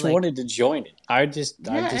would say, just like- wanted to join it. I just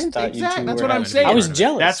thought exactly. you two That's were what I'm having- saying. I was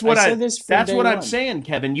jealous. That's what I I said this from That's day what I'm one. saying,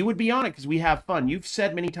 Kevin. You would be on it because we have fun. You've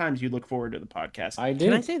said many times you look forward to the podcast. I do.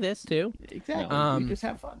 Can I say this too? Exactly. We just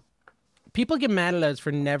have fun. People get mad at us for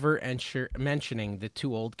never mentioning the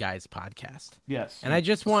Two Old Guys podcast. Yes. And I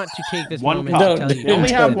just want to take this One moment cup. to tell you They only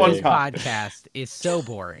guys have that one this cup. podcast is so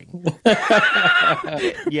boring.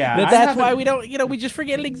 Yeah. That's why we don't, we just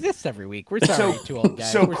forget it exists every week. We're sorry, Two Old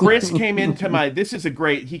Guys. So We're Chris sorry. came into my.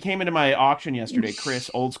 He came into my auction yesterday. Chris,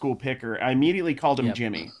 old school picker. I immediately called him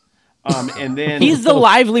Jimmy. And then He's the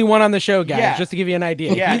lively one on the show, guys, Yeah. just to give you an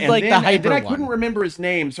idea. Yeah, He's and like then, the and hyper then I one. couldn't remember his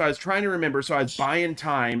name, so I was trying to remember. So I was buying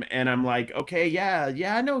time, and I'm like, okay, yeah,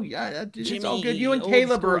 I know, it's all good. You and Jimmy,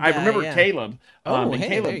 Caleb old are. school I remember guy, yeah. Caleb. Oh, and hey,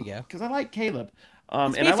 Caleb, there you go. because I like Caleb.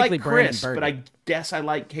 And I basically like Brandon Chris, but Burton. I guess I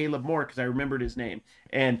like Caleb more because I remembered his name.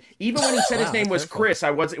 And even when he said his Wow, name was perfect.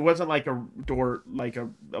 Chris, it wasn't like a door, like a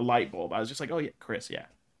light bulb. I was just like, oh yeah, Chris, yeah.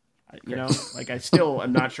 You know, like I still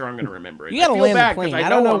am not sure I'm going to remember it. You gotta I feel land the bad 'cause plane. I I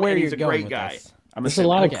don't know him, where and you're he's a going great with guy. this. There's a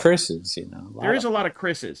lot Okay. of Chris's, There is a lot of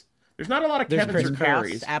Chris's. There's not a lot of There's Kevins or Chris Cross,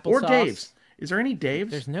 Carries or applesauce. Daves. Is there any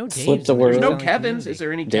Daves? There's no Daves. Flip the in word. There's no reselling Kevins. community. Is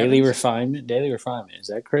there any Daily Kevins? refinement. Daily refinement. Is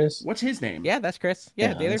that Chris? What's his name? Yeah, that's Chris. Yeah,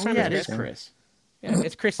 Yeah, Daily that's- Farm Yeah, it is is Chris. Chris. Yeah,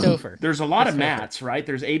 it's Christopher. There's a lot of Christopher. Matts, right?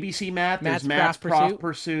 There's ABC Matt. Matt's There's Matt's Prof Prof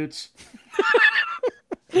Pursuits.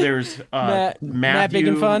 There's Matt Matthew Big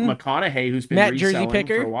and Fun. McConaughey, who's been Matt Jersey reselling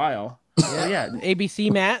Picker. for a while. Oh, yeah, ABC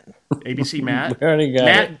Matt. ABC Matt. We already got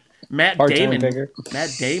it. Matt Part-time Damon. picker. Matt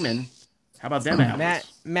Damon. How about them apples?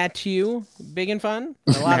 Matthew, Big and Fun.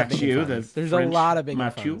 A lot of Big Matthew, and the Funs. There's French a lot of Big and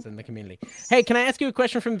Matthew. Funs in the community. Hey, can I ask you a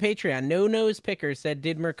question from the Patreon? No Nose Picker said,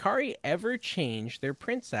 did Mercari ever change their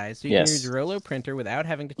print size so you Yes. can use Rolo printer without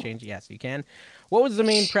having to change? Yes, you can. What was the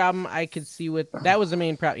main problem I could see with that? Was the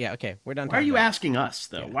main problem? Yeah, okay, we're done. Why are talking you about it. asking us,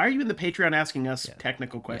 though? Why are you in the Patreon asking us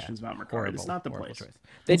technical questions about Mercari? Horrible, It's not the horrible place. choice.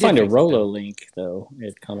 They did find a fix it, Rolo though. link though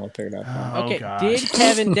at comeuphere.com. Oh, Okay, gosh. did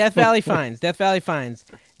Kevin Death Valley Finds?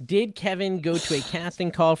 Did Kevin go to a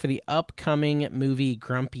casting call for the upcoming movie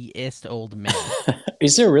Grumpiest Old Men?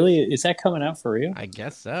 Is that coming out for real? I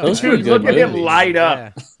guess so. Those were Dude, good look at him movies. light up.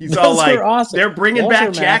 Yeah. He's all Those like, were awesome. they're bringing Walter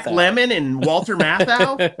back Jack Matthau. Lemmon and Walter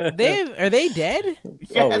Matthau? Are they dead?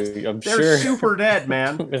 Yes, I'm they're sure. super dead,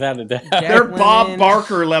 man. Without a doubt. Jack They're Bob Lemmon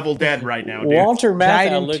Barker level dead right now, dude. Walter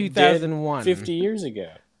died Matthau in looked 2001. dead 50 years ago.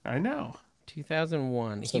 I know.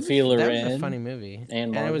 2001. Sophia That was a Loren funny movie.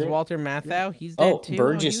 and it was Margaret. Walter Matthau. He's dead too.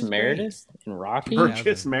 Burgess he was Meredith in Rocky.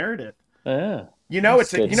 Burgess Meredith. Yeah. You know,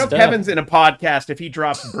 That's good stuff. Kevin's in a podcast if he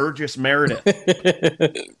drops Burgess Meredith.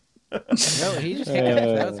 No, he just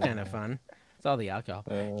that was kind of fun. It's all the alcohol.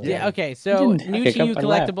 Yeah. Okay. So new to you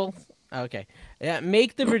collectible. Okay. Yeah.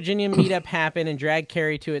 Make the Virginia meetup happen and drag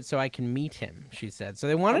Carrie to it so I can meet him. She said. So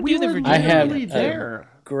they want to do the Virginia. I have meetup. there.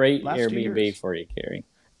 Great Last 2 Airbnb years. for you, Carrie.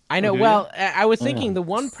 I know. do you? Well, I was thinking the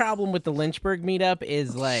one problem with the Lynchburg meetup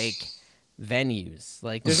is like venues.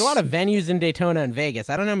 Like, there's a lot of venues in Daytona and Vegas.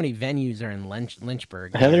 I don't know how many venues are in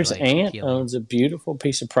Lynchburg. Heather's like, aunt appealing. owns a beautiful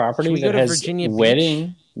piece of Should property we go that to has Virginia Beach?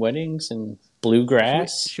 weddings and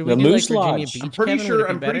bluegrass. Should we The do Moose like Virginia Lodge. Beach? I'm pretty Kevin? Would sure. it be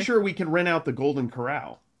I'm pretty better? sure we can rent out the Golden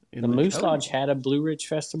Corral. The Moose Lodge had a Blue Ridge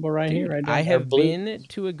Festival right here. Right I down have Blue. been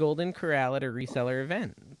to a Golden Corral at a reseller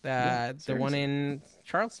event. The one in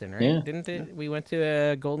Charleston, right? Yeah. Didn't we went to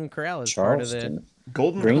a Golden Corral as part of the Charleston.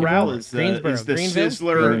 Golden Greenville? Corral is the Greensboro. Greenville?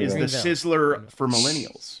 sizzler is the Greenville. sizzler for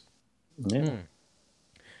millennials. Yeah.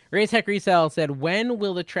 Raise Heck Resell said, when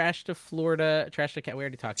will the Trash to Florida we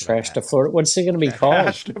already talked about Trash that. to Florida. What's it going to be called?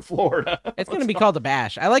 Trash to Florida. It's going to be called the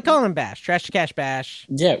Bash. I like calling them Bash. Trash to Cash Bash.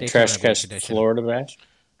 Yeah, Daytona Trash Beach Cash edition. Florida Bash.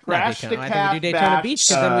 Trash Daytona. to I think we Cat do Daytona Bash, Beach,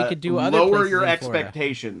 'cause then we could do other lower places your in Florida.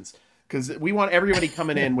 expectations, because we want everybody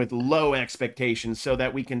coming in with low expectations so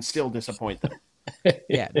that we can still disappoint them.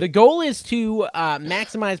 Yeah, the goal is to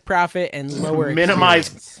maximize profit and lower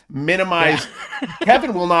minimize. experience.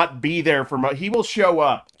 Kevin will not be there he will show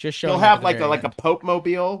up. Just show He'll him at have the like very a end. Pope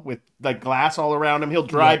mobile with like glass all around him. He'll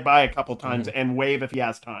drive by a couple times and wave if he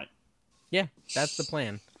has time. Yeah, that's the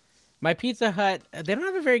plan. My Pizza Hut, they don't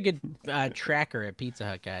have a very good tracker at Pizza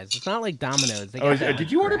Hut, guys. It's not like Domino's. They got that, did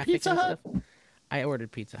like, you order graphic Pizza and Hut? stuff. I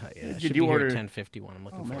ordered Pizza Hut. Yeah, Did you order 10:51? I'm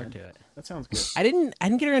looking forward to it. That sounds good. I didn't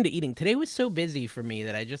get around to eating. Today was so busy for me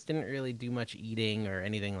that I just didn't really do much eating or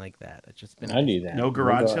anything like that. It's just been. I do that. No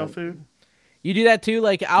garage sale food. You do that too?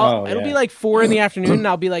 Like it'll be yeah. like 4 in the afternoon and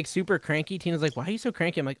I'll be like super cranky. Tina's like, "Why are you so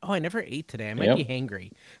cranky?" I'm like, "Oh, I never ate today. I might be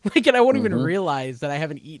hangry." Like, and I won't even realize that I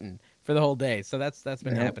haven't eaten for the whole day. So that's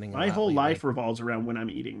been happening. My whole life revolves around when I'm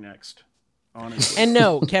eating next. Honestly. And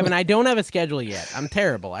no, Kevin, I don't have a schedule yet. I'm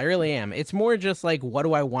terrible. I really am. It's more just like, what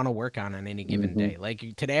do I want to work on any given day? Like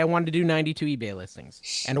today, I wanted to do 92 eBay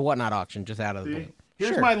listings and a whatnot auction just out of the blue.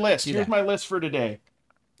 Here's Sure, my list. do Here's that. my list for today.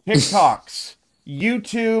 TikToks,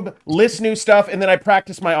 YouTube, list new stuff, and then I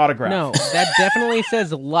practice my autograph. No, that definitely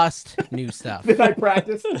says lust new stuff. Did I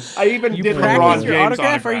practice? I even You did LeBron practice your James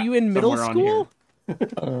autograph? Are you in middle somewhere on school?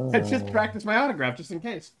 here. I just practiced my autograph just in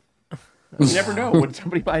case. You never know when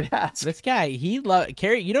somebody might ask. This guy,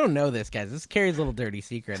 Carrie. You don't know this, guys. This is Carrie's little dirty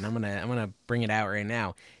secret, and I'm gonna bring it out right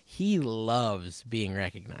now. He loves being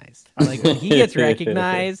recognized. Like when he gets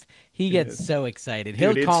recognized, he gets so excited.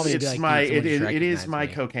 He'll Dude, call me and be it's like, my "Dude, someone just it is recognized my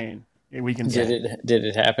me." cocaine. We can say Did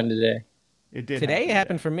it happen today? it did Today it happen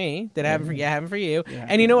happened for me. Did it happen for happen for you?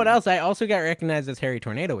 And you know what else? I also got recognized as Harry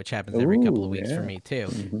Tornado, which happens every couple of weeks for me too.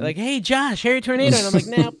 They're like, "Hey, Josh, Harry Tornado," and I'm like,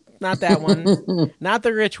 "Nope, not that one, not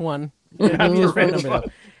the rich one." Have his phone number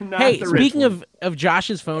though. Hey, speaking of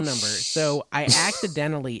Josh's phone number, so I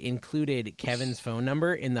accidentally included Kevin's phone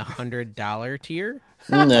number in the $100 tier.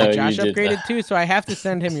 No, Josh you did upgraded not. too, so I have to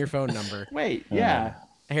send him your phone number. Wait, yeah.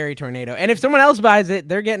 Harry Tornado. And if someone else buys it,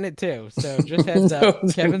 they're getting it too. So just heads up. No,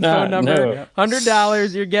 Kevin's not, phone number, no.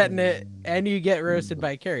 $100, you're getting it, and you get roasted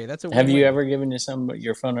by Carrie. That's a Have you win-win. ever given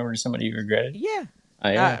your phone number to somebody you regretted? Yeah.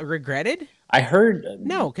 Regretted? I heard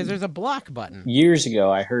No, because there's a block button. years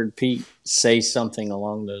ago. I heard Pete say something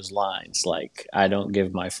along those lines, like, "I don't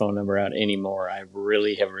give my phone number out anymore. I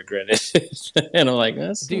really have regretted it." And I'm like,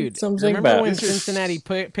 "That's Dude, something remember about." when Cincinnati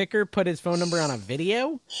Picker put his phone number on a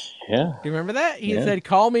video? Yeah. Do you remember that? He Yeah. said,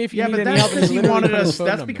 "Call me if you Yeah, need but any that's help." and because he literally wanted put his us. phone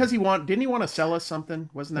That's number. because didn't he want to sell us something?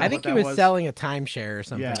 Wasn't that I think what he that was selling a timeshare or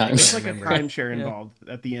something. Yeah, I can't there's like a remember. crime share involved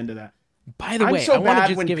at the end of that. By the I'm way, so I want to bad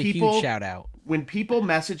just when give a people- huge shout out. When people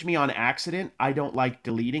message me on accident, I don't like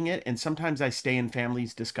deleting it, and sometimes I stay in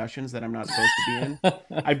families' discussions that I'm not supposed to be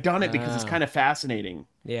in. I've done it because it's kind of fascinating,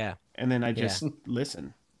 Yeah. and then I just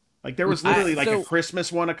listen. Like there was literally like a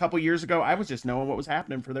Christmas one a couple years ago. I was just knowing what was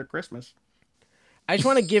happening for their Christmas. I just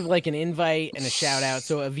want to give like an invite and a shout out.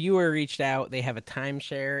 So a viewer reached out. They have a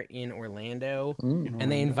timeshare in Orlando, and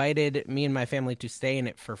they invited me and my family to stay in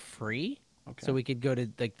it for free. Okay. So we could go to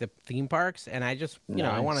like the theme parks, and I just, you know,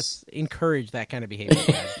 I want to encourage that kind of behavior.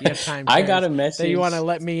 If you have time, I got a message that you want to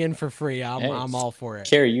let me in for free. I'm all for it.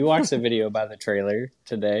 Carrie, you watched the video about the trailer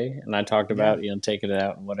today, and I talked about taking it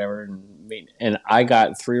out and whatever, and I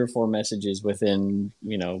got 3 or 4 messages within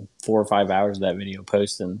 4 or 5 hours of that video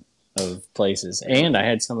posting of places, and I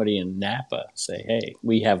had somebody in Napa say, "Hey,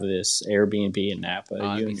 we have this Airbnb in Napa.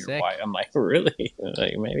 You and your wife." I'm like, "Really?"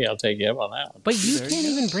 Like, maybe I'll take you up on that one. But you can't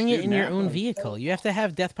even bring it in your own vehicle. You have to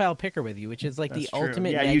have Death Pile Picker with you, which is like the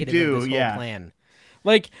ultimate negative of this whole plan.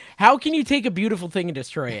 Like, how can you take a beautiful thing and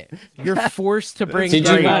destroy it? You're forced to bring. Did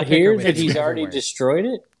you not hear that he's already destroyed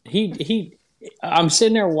it? He. I'm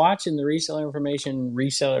sitting there watching the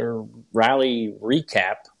reseller rally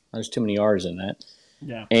recap. There's too many R's in that.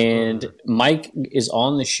 Yeah. And Mike is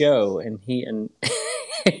on the show, and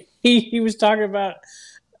he was talking about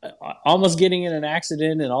almost getting in an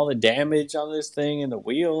accident and all the damage on this thing and the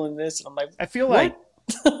wheel and this. And I'm like, I feel like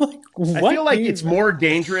it's more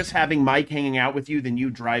dangerous having Mike hanging out with you than you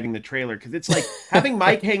driving the trailer, because it's like having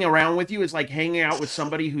Mike hang around with you is like hanging out with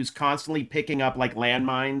somebody who's constantly picking up like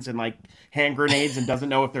landmines and like hand grenades and doesn't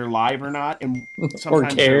know if they're live or not, and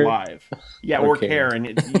sometimes they're live. Yeah, or care, and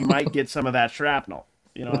you might get some of that shrapnel.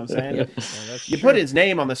 You know what I'm saying? You put his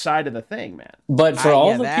name on the side of the thing, man. But for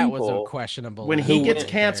all the that people, was questionable. When he gets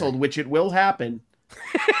canceled, which it will happen,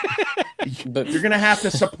 but you're gonna have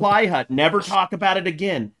to Supply Hut. Never talk about it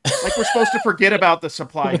again. Like we're supposed to forget about the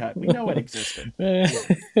Supply Hut. We know it existed.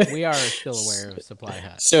 We are still aware of Supply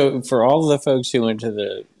Hut. So for all the folks who went to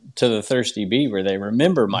the Thirsty Beaver, they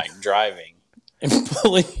remember Mike driving and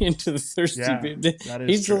pulling into the Thirsty Beaver.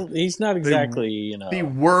 He's not exactly the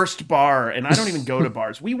worst bar, and I don't even go to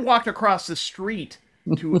bars. We walked across the street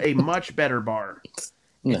to a much better bar.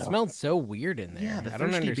 No. It smelled so weird in there. Yeah, the I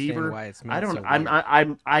don't understand Beaver, why it smelled so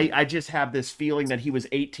weird. I just have this feeling that he was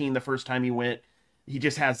 18 the first time he went. He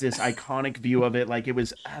just has this iconic view of it, like it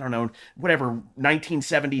was, I don't know, whatever,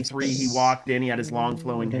 1973. He walked in. He had his long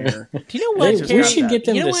flowing hair. Do you know what? We should get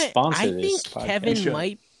them to sponsor this. I think Kevin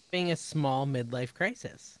might be having a small midlife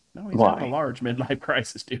crisis. No, he's having a large midlife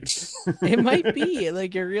crisis, dude. It might be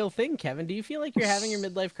like a real thing, Kevin. Do you feel like you're having your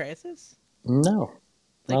midlife crisis? No.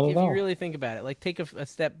 Like, if you really think about it, like take a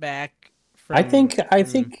step back. I think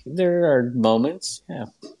there are moments.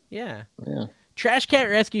 Yeah. Trash Cat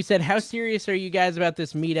Rescue said, "How serious are you guys about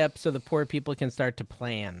this meetup so the poor people can start to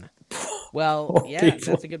plan?" Well,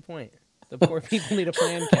 that's a good point. The poor people need a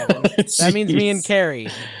plan, Kevin. That means me and Carrie.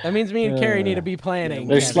 That means me and Carrie need to be planning.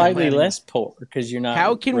 They're slightly less poor because you're not.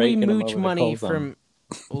 How can we mooch money from?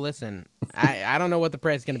 Well, listen, I don't know what the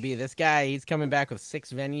price is going to be. This guy, he's coming back with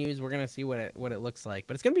 6 venues. We're going to see what it looks like,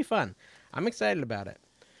 but it's going to be fun. I'm excited about it.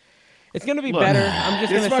 It's going to be better. I'm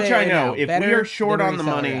just going to say much I know. Now, if we are short on the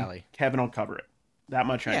money, Kevin will cover it. That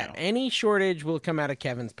much I know. Any shortage will come out of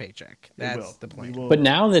Kevin's paycheck. That's the plan. But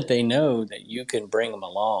now that they know that you can bring them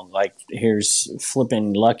along, like here's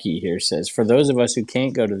Flippin' Lucky here says, for those of us who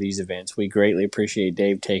can't go to these events, we greatly appreciate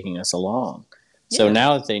Dave taking us along. So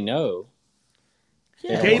now that they know.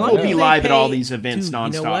 Dave will be live at all these events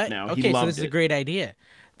nonstop now. Okay, so this is a great idea.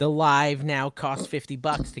 The live now costs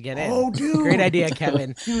 $50 to get in. Oh, dude. Great idea,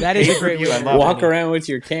 Kevin. That is a great way. Walk around with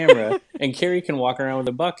your camera, and Carrie can walk around with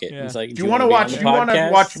a bucket. Yeah. It's like, do you want to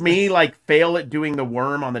watch me like fail at doing the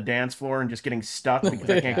worm on the dance floor and just getting stuck because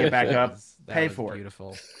I can't get back up? Pay for it.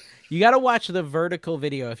 Beautiful. You got to watch the vertical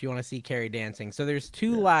video if you want to see Carrie dancing. So there's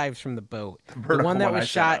 2 lives from the boat. The one that was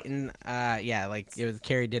shot in,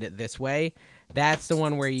 Carrie did it this way. That's the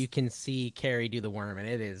one where you can see Carrie do the worm, and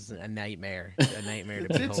it is a nightmare. A nightmare to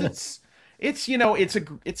behold. It's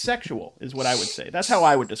sexual, is what I would say. That's how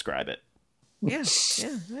I would describe it. Yeah.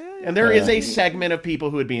 And there is a segment of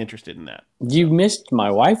people who would be interested in that. You missed my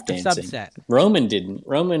wife dancing. Subset. Roman didn't.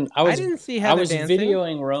 I didn't see Heather I was dancing.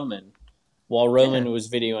 videoing Roman while Roman was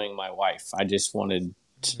videoing my wife. I just wanted,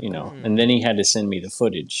 and then he had to send me the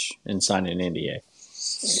footage and sign an NDA.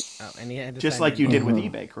 Oh, and he had to just like you did with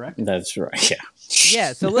eBay, correct? That's right.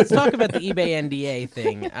 Yeah. So let's talk about the eBay NDA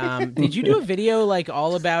thing. Did you do a video like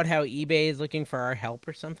all about how eBay is looking for our help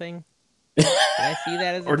or something? Did I see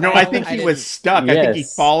that as a title? No, I think he was stuck. Yes. I think he'd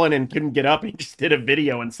fallen and couldn't get up. He just did a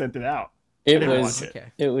video and sent it out. It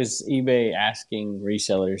was eBay asking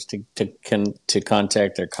resellers to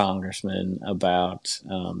contact their congressman about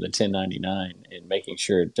the 1099 and making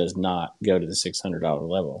sure it does not go to the $600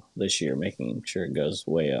 level this year, making sure it goes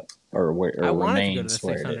way up or remains where it is. I want it to go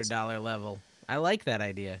to the $600 level. I like that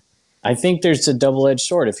idea. I think there's a double-edged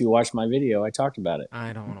sword. If you watch my video, I talked about it.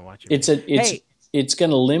 I don't want to watch it. it's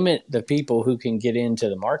going to limit the people who can get into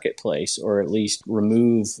the marketplace, or at least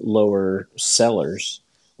remove lower sellers,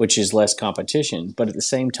 which is less competition. But at the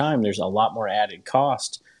same time, there's a lot more added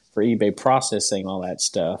cost for eBay processing all that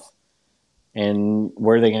stuff. And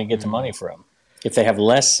where are they going to get the money from? If they have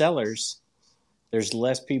less sellers, there's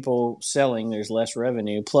less people selling, there's less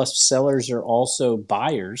revenue. Plus, sellers are also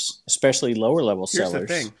buyers, especially lower level sellers. Here's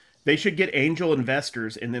the thing. They should get angel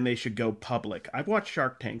investors, and then they should go public. I've watched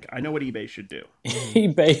Shark Tank. I know what eBay should do.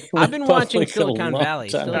 eBay. I've been watching Silicon Valley.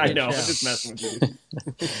 Still I know. I'm just messing with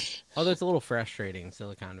you. Although it's a little frustrating,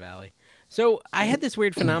 Silicon Valley. So I had this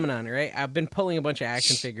weird phenomenon, right? I've been pulling a bunch of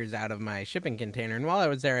action figures out of my shipping container, and while I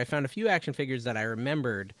was there, I found a few action figures that I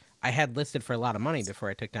remembered I had listed for a lot of money before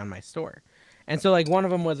I took down my store. And so, like, one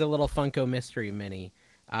of them was a little Funko Mystery Mini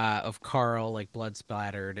of Carl, like, blood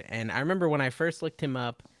splattered. And I remember when I first looked him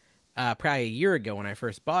up, probably a year ago when I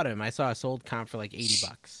first bought him, I saw a sold comp for like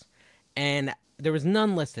 $80. And there was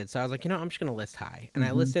none listed. So I was like, I'm just going to list high. And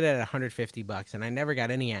I listed it at $150, and I never got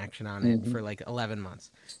any action on it for like 11 months.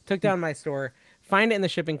 Took down my store, find it in the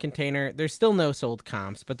shipping container. There's still no sold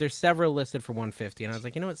comps, but there's several listed for $150. And I was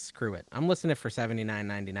like, you know what? Screw it. I'm listing it for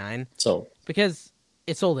 $79.99. So because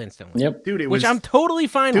it sold instantly. Yep. Dude, which I'm totally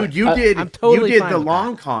fine with. Dude, you did the with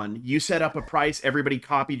long that. con. You set up a price, everybody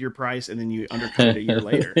copied your price, and then you undercut it a year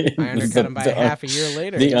later. I undercut him by half a year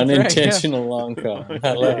later. The That's unintentional long con.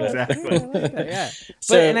 I love it. Exactly. Yeah.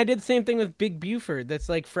 So- And I did the same thing with Big Buford. That's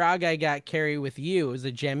like frog I got carry with you. It was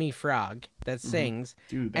a Jemmy frog that sings.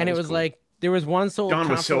 Dude, that and it was was cool. like, there was one sold Dawn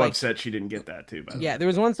comp was so for like, upset she didn't get that too. By the way. yeah, there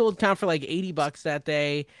was one sold comp for like $80 that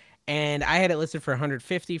day. And I had it listed for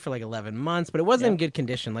 $150 for like 11 months, but it wasn't in good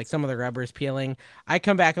condition. Like some of the rubber's peeling. I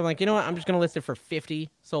come back, I'm like, you know what? I'm just going to list it for $50,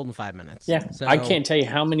 sold in 5 minutes. Yeah, So, I can't tell you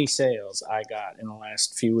how many sales I got in the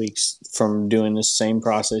last few weeks from doing the same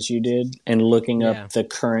process you did and looking Yeah. up the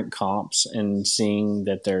current comps and seeing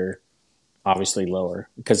that they're obviously lower.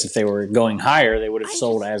 Because if they were going higher, they would have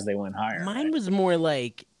sold as they went higher. Mine was more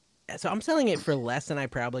like, so I'm selling it for less than I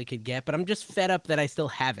probably could get, but I'm just fed up that I still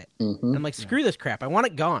have it. I'm like, screw this crap. I want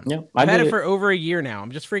it gone. Yeah, I've I had did it it. for over a year now.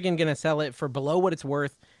 I'm just freaking going to sell it for below what it's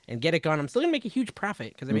worth and get it gone. I'm still going to make a huge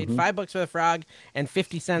profit because I made $5 for the frog and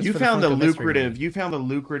 50 cents You for found the the Funko Mystery lucrative. Mini. You found the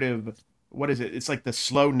lucrative. What is it? It's like the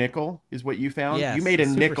slow nickel is what you found. Yes, You made a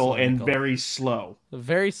super nickel slow and nickel. very slow. A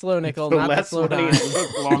very slow nickel, So not the less slow money dime. and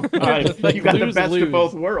took a long time. Like You got the lose, best lose. of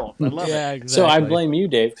both worlds. I love Yeah, it. exactly. So I blame you,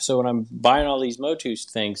 Dave. So when I'm buying all these Motu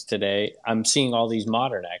things today, I'm seeing all these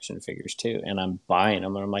modern action figures too, and I'm buying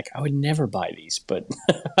them, and I'm like, I would never buy these, but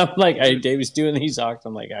I'm like, Dave is doing these auctions.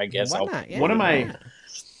 I'm like, I guess Why I'll. not? Yeah, One of why my not?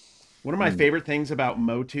 One of my favorite things about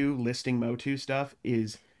listing Motu stuff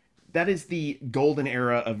is that is the golden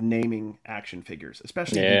era of naming action figures,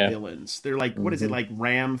 especially Yeah. the villains. They're like, what is it, like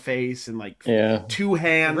Ram Face and like Yeah. Two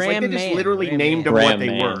Hands? Ram like they just Man. literally Ram named them Man. what Ram they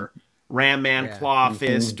Man. were. Ram Man, Yeah. Claw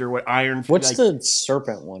Fist, or what Iron. What's like, the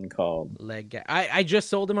serpent one called? Leg guy. I just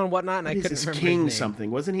sold him on Whatnot, and I what is couldn't this remember King his name.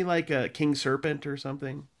 something? Wasn't he like a King Serpent or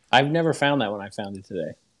something? I've never found that when I found it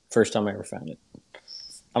today. First time I ever found it.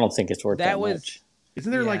 I don't think it's worth that, That was- much.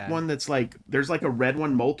 Isn't there like Yeah. one that's like there's like a red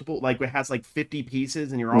one, multiple, like it has like 50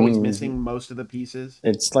 pieces, and you're always Mm. missing most of the pieces?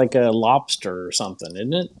 It's like a lobster or something,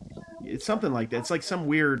 isn't it? It's something like that. It's like some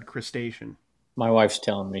weird crustacean. My wife's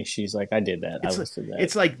telling me, she's like, I did that. I It's, listed that.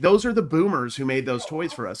 it's like those are the boomers who made those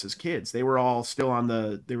toys for us as kids. They were all still on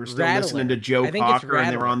the. They were still Rattler. listening to Joe I think it's Cocker, and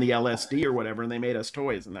they were Rattler. on the LSD or whatever, and they made us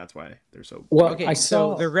toys, and that's why they're so. well, Okay, I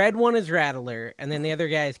so saw the red one is Rattler, and then the other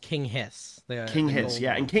guy is King Hiss. King the Hiss, gold yeah,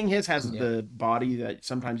 one. and King Hiss has the body that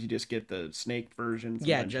sometimes you just get the snake version.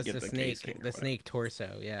 Yeah, sometimes you just get the snake, casing or the whatever. snake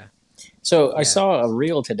torso. Yeah. So I Yeah. saw a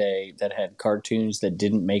reel today that had cartoons that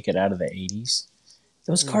didn't make it out of the 80s.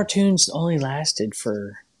 Those cartoons only lasted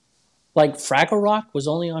for, like, Fraggle Rock was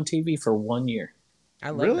only on TV for 1 year. I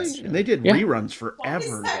love Really? that show. And they did Yeah. reruns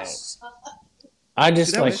forever though. I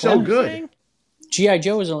just That like was so wow. good. G.I.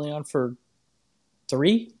 Joe was only on for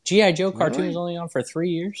 3. G.I. Joe cartoon Really? was only on for 3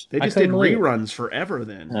 years. They I just did couldn't believe it. reruns forever.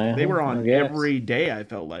 Then Uh-huh, they were I on guess. every day. I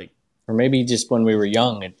felt like. Or maybe just when we were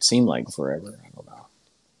young, it seemed like forever. I don't know.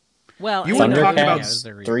 Well, You I were know, talking yeah, about it was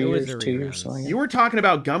the 3 it was years, the 2 years, reruns. something like You were talking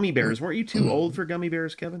about gummy bears. Weren't you too old for gummy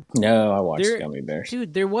bears, Kevin? No, I watched There- Gummy Bears.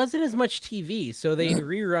 Dude, there wasn't as much TV, so they'd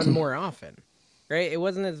rerun more often, right? It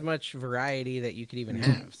wasn't as much variety that you could even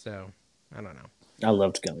have. So I don't know. I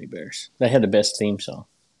loved Gummy Bears. They had the best theme song.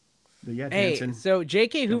 But yeah, Hey, dancing. so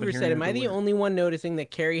J.K. Hoover Jumping here said, and "Am I the everywhere." only one noticing that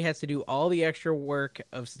Carrie has to do all the extra work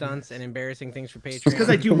of stunts and embarrassing things for Patreon?" It's because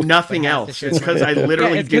I do nothing But has to else. show It's because I money.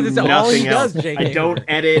 literally Yeah, it's 'cause do it's all nothing he else. does, J.K. I don't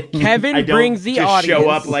edit. Kevin I don't brings the just audience. show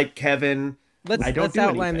up like Kevin. Let's I don't let's do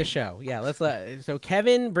outline the anything. show. Yeah, let's so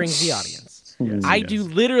Kevin brings the audience. Yes, I do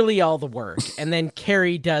literally all the work, and then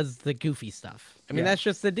Carrie does the goofy stuff. I mean, that's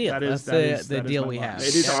just the deal. That's the deal we have.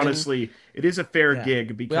 It is honestly, it is a fair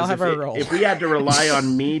gig because if we had to rely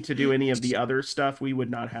on me to do any of the other stuff, we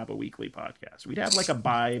would not have a weekly podcast. We'd have like a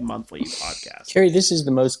bi-monthly podcast. Carrie, this is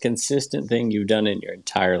the most consistent thing you've done in your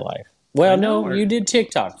entire life. Well, no, you did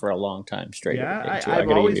TikTok for a long time straight. Yeah, I've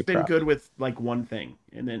always been good with like one thing,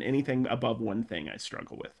 and then anything above one thing I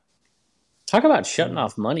struggle with. Talk about shutting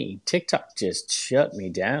off money. TikTok just shut me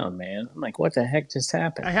down, man. I'm like, what the heck just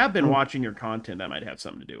happened? I have been watching your content. That might have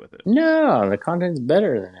something to do with it. No, the content's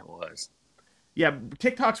better than it was. Yeah,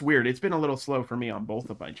 TikTok's weird. It's been a little slow for me on both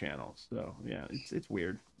of my channels. So, yeah, it's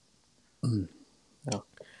weird. No.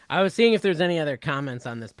 I was seeing if there's any other comments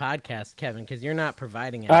on this podcast, Kevin, because you're not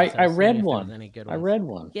providing it. I read one. I read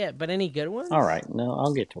one. Yeah, but any good ones? All right, no,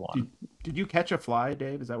 I'll get to one. Did you catch a fly,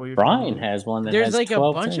 Dave? Is that what you're Brian has one that There's has like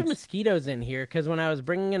 12 a bunch things. of mosquitoes in here because when I was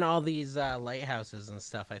bringing in all these lighthouses and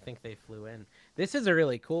stuff, I think they flew in. This is a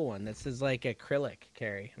really cool one. This is like acrylic,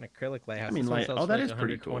 Carrie, an acrylic lighthouse. I mean, that is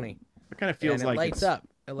pretty cool. It kind of feels like lights up.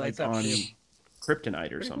 It lights up on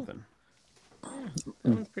kryptonite or something. Cool. Yeah,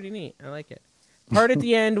 that one's pretty neat. I like it. Part at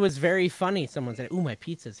the end was very funny. Someone said, "Ooh, my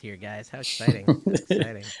pizza's here, guys! How exciting! How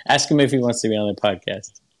exciting!" Ask him if he wants to be on the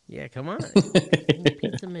podcast. Yeah, come on,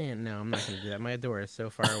 pizza man. No, I'm not gonna do that. My door is so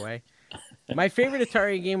far away. My favorite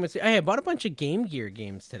Atari game was. I bought a bunch of Game Gear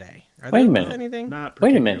games today. Are Wait they a minute. Anything? Not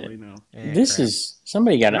Wait a minute. no. This is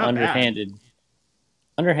somebody got an Not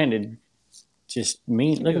underhanded. Just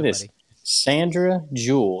mean. Look at this. Buddy. Sandra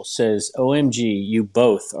Jewell says, "OMG, you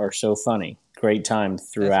both are so funny. Great time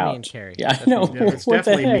throughout." That's me and Carrie. Yeah, I know. Yeah, it's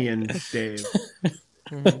definitely me and Dave.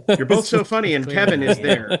 You're both so funny, and Kevin is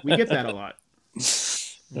there. We get that a lot.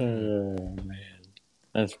 Oh man,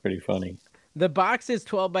 that's pretty funny. The box is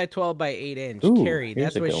 12 by 12 by 8 inch. Ooh, Carrie,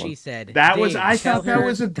 here's that's a what good she one. said. I thought that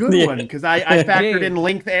was a good one because I factored in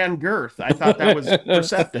length and girth. I thought that was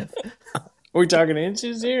perceptive. We're talking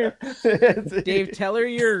inches here. Dave, tell her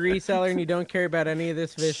you're a reseller and you don't care about any of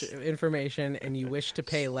this information and you wish to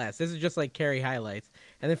pay less. This is just like Carrie highlights.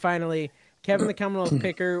 And then finally, Kevin the Commonwealth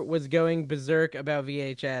Picker was going berserk about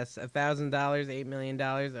VHS. $1,000, $8 million.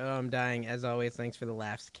 Oh, I'm dying. As always, thanks for the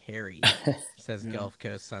laughs, Carrie, says Gulf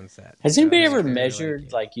Coast Sunset. Has anybody ever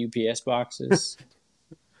measured like UPS boxes?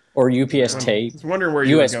 Or UPS tape? I was wondering where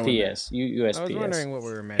you were going. USPS. I was wondering what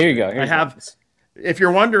we were measuring. Here you go. I have. If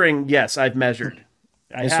you're wondering, yes, I've measured.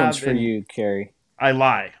 This one's for you, Carrie. I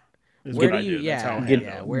lie. Where do you? Yeah.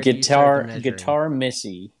 Guitar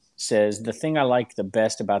Missy says the thing I like the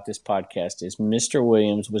best about this podcast is Mr.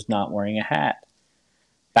 Williams was not wearing a hat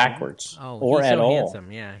backwards or at all.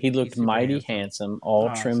 Handsome. Yeah, he looked mighty handsome,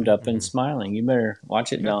 all trimmed up and smiling. You better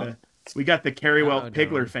watch it, Don. We got the Carrywell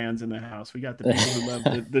Pigler fans in the house. We got the people who love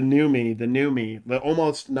the new me, the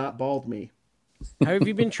almost not bald me. Have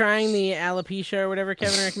you been trying the alopecia or whatever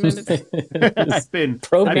Kevin recommended? I've been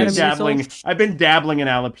dabbling. I've been dabbling in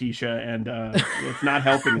alopecia, and it's not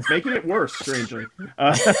helping. It's making it worse, strangely.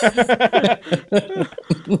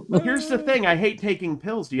 Here's the thing: I hate taking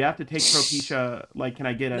pills. Do you have to take Propecia? Like, can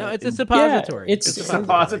I get a? No, it's a suppository. Yeah, it's a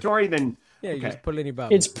suppository. Then you just put it in your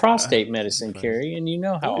bubble. It's prostate medicine, Carrie, and you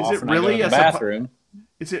know how is often it really I go to the bathroom.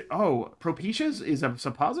 Is it? Propetia's is a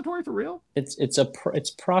suppository for real? It's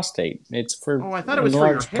prostate. It's for I thought it was for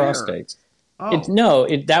your hair. Prostates.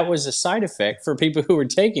 That was a side effect for people who were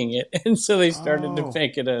taking it, and so they started to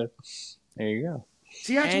make it a. There you go.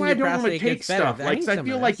 See, that's why I don't want to take stuff. Like, I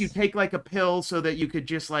feel like you take like a pill so that you could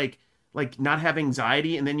just like not have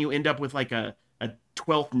anxiety, and then you end up with like a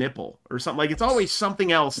 12th nipple or something. Like, it's always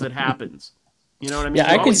something else that happens. You know what I mean?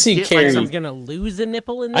 Yeah, I can see Carrie. Someone's gonna lose a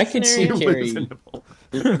nipple in this I could see Carrie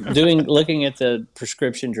looking at the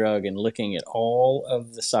prescription drug and looking at all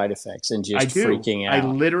of the side effects and just freaking out. I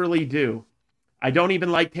literally do. I don't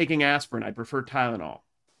even like taking aspirin. I prefer Tylenol.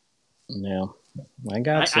 No, I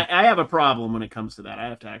got you. I have a problem when it comes to that. I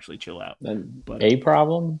have to actually chill out. A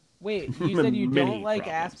problem? Wait, you said you don't like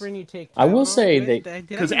aspirin, you take Tylenol? I will say that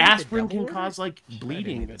because aspirin can cause like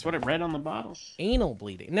bleeding. That's what I read on the bottle. Anal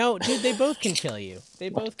bleeding. No, dude, they both can kill you. They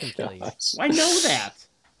both can kill you. I know that.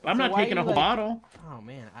 I'm not taking a whole bottle. Oh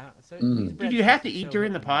man, dude, you have to eat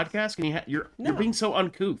during the podcast. Can you? You're being so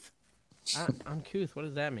uncouth. Uncouth. What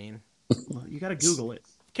does that mean? Well, you got to Google it.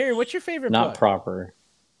 Carrie, what's your favorite book? Not proper.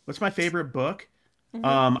 What's my favorite book?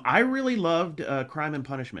 I really loved Crime and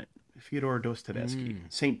Punishment. Fyodor Dostoevsky,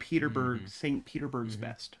 St. Peterburg's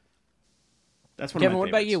Best. That's one Kevin, of my what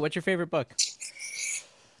about you? What's your favorite book?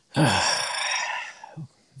 That's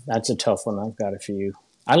a tough one. I've got a few.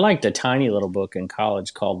 I liked a tiny little book in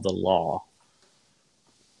college called The Law.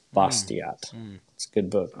 Bastiat. It's a good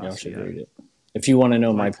book. Y'all should read it. If you want to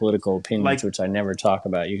know my political opinions, which I never talk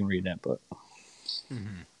about, you can read that book.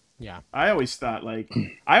 Mm-hmm. Yeah. I always thought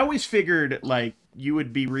I always figured you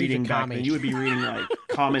would be reading back then. You would be reading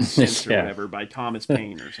Common Sense or whatever by Thomas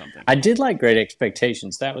Paine or something. I did like Great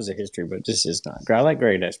Expectations. That was a history book. This is not. I like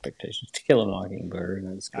Great Expectations. To Kill a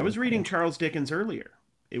Mockingbird. I was reading Charles Dickens earlier.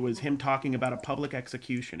 It was him talking about a public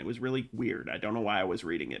execution. It was really weird. I don't know why I was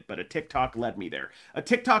reading it, but a TikTok led me there. A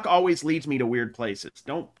TikTok always leads me to weird places.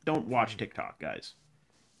 Don't watch TikTok, guys.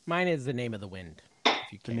 Mine is The Name of the Wind.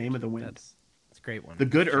 The Name of the Wind. That's a great one. The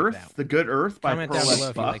Good Earth. The Good Earth by Pearl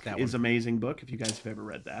S. Buck is an amazing book. If you guys have ever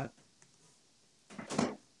read that.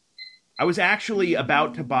 I was actually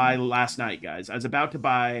about to buy last night, guys. I was about to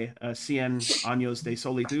buy Cien Años de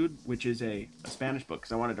Solitud, which is a Spanish book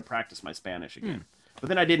because I wanted to practice my Spanish again. But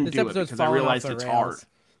then I didn't do it because I realized it's hard.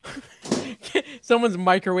 Someone's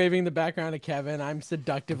microwaving in the background of Kevin. I'm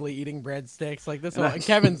seductively eating breadsticks. Like this one,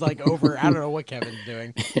 Kevin's over. I don't know what Kevin's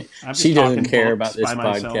doing. She doesn't care about this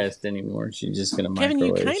podcast anymore. She's just going to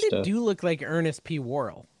microwave Kevin, you kind of do look like Ernest P.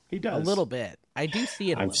 Worrell. He does. A little bit. I do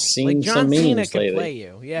see it. I've seen John some memes Cena could lately. play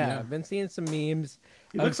you. Yeah, I've been seeing some memes.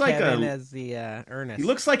 He looks like Kevin as the Ernest. He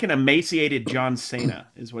looks like an emaciated John Cena,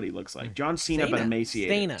 is what he looks like. John Cena, but emaciated.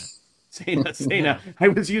 Cena. I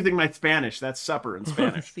was using my Spanish. That's supper in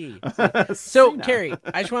Spanish. So, Carrie,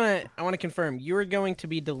 I want to confirm you are going to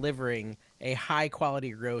be delivering a high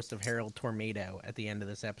quality roast of Harold Tornado at the end of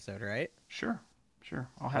this episode, right? Sure.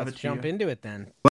 I'll have Let's it. jump into it then.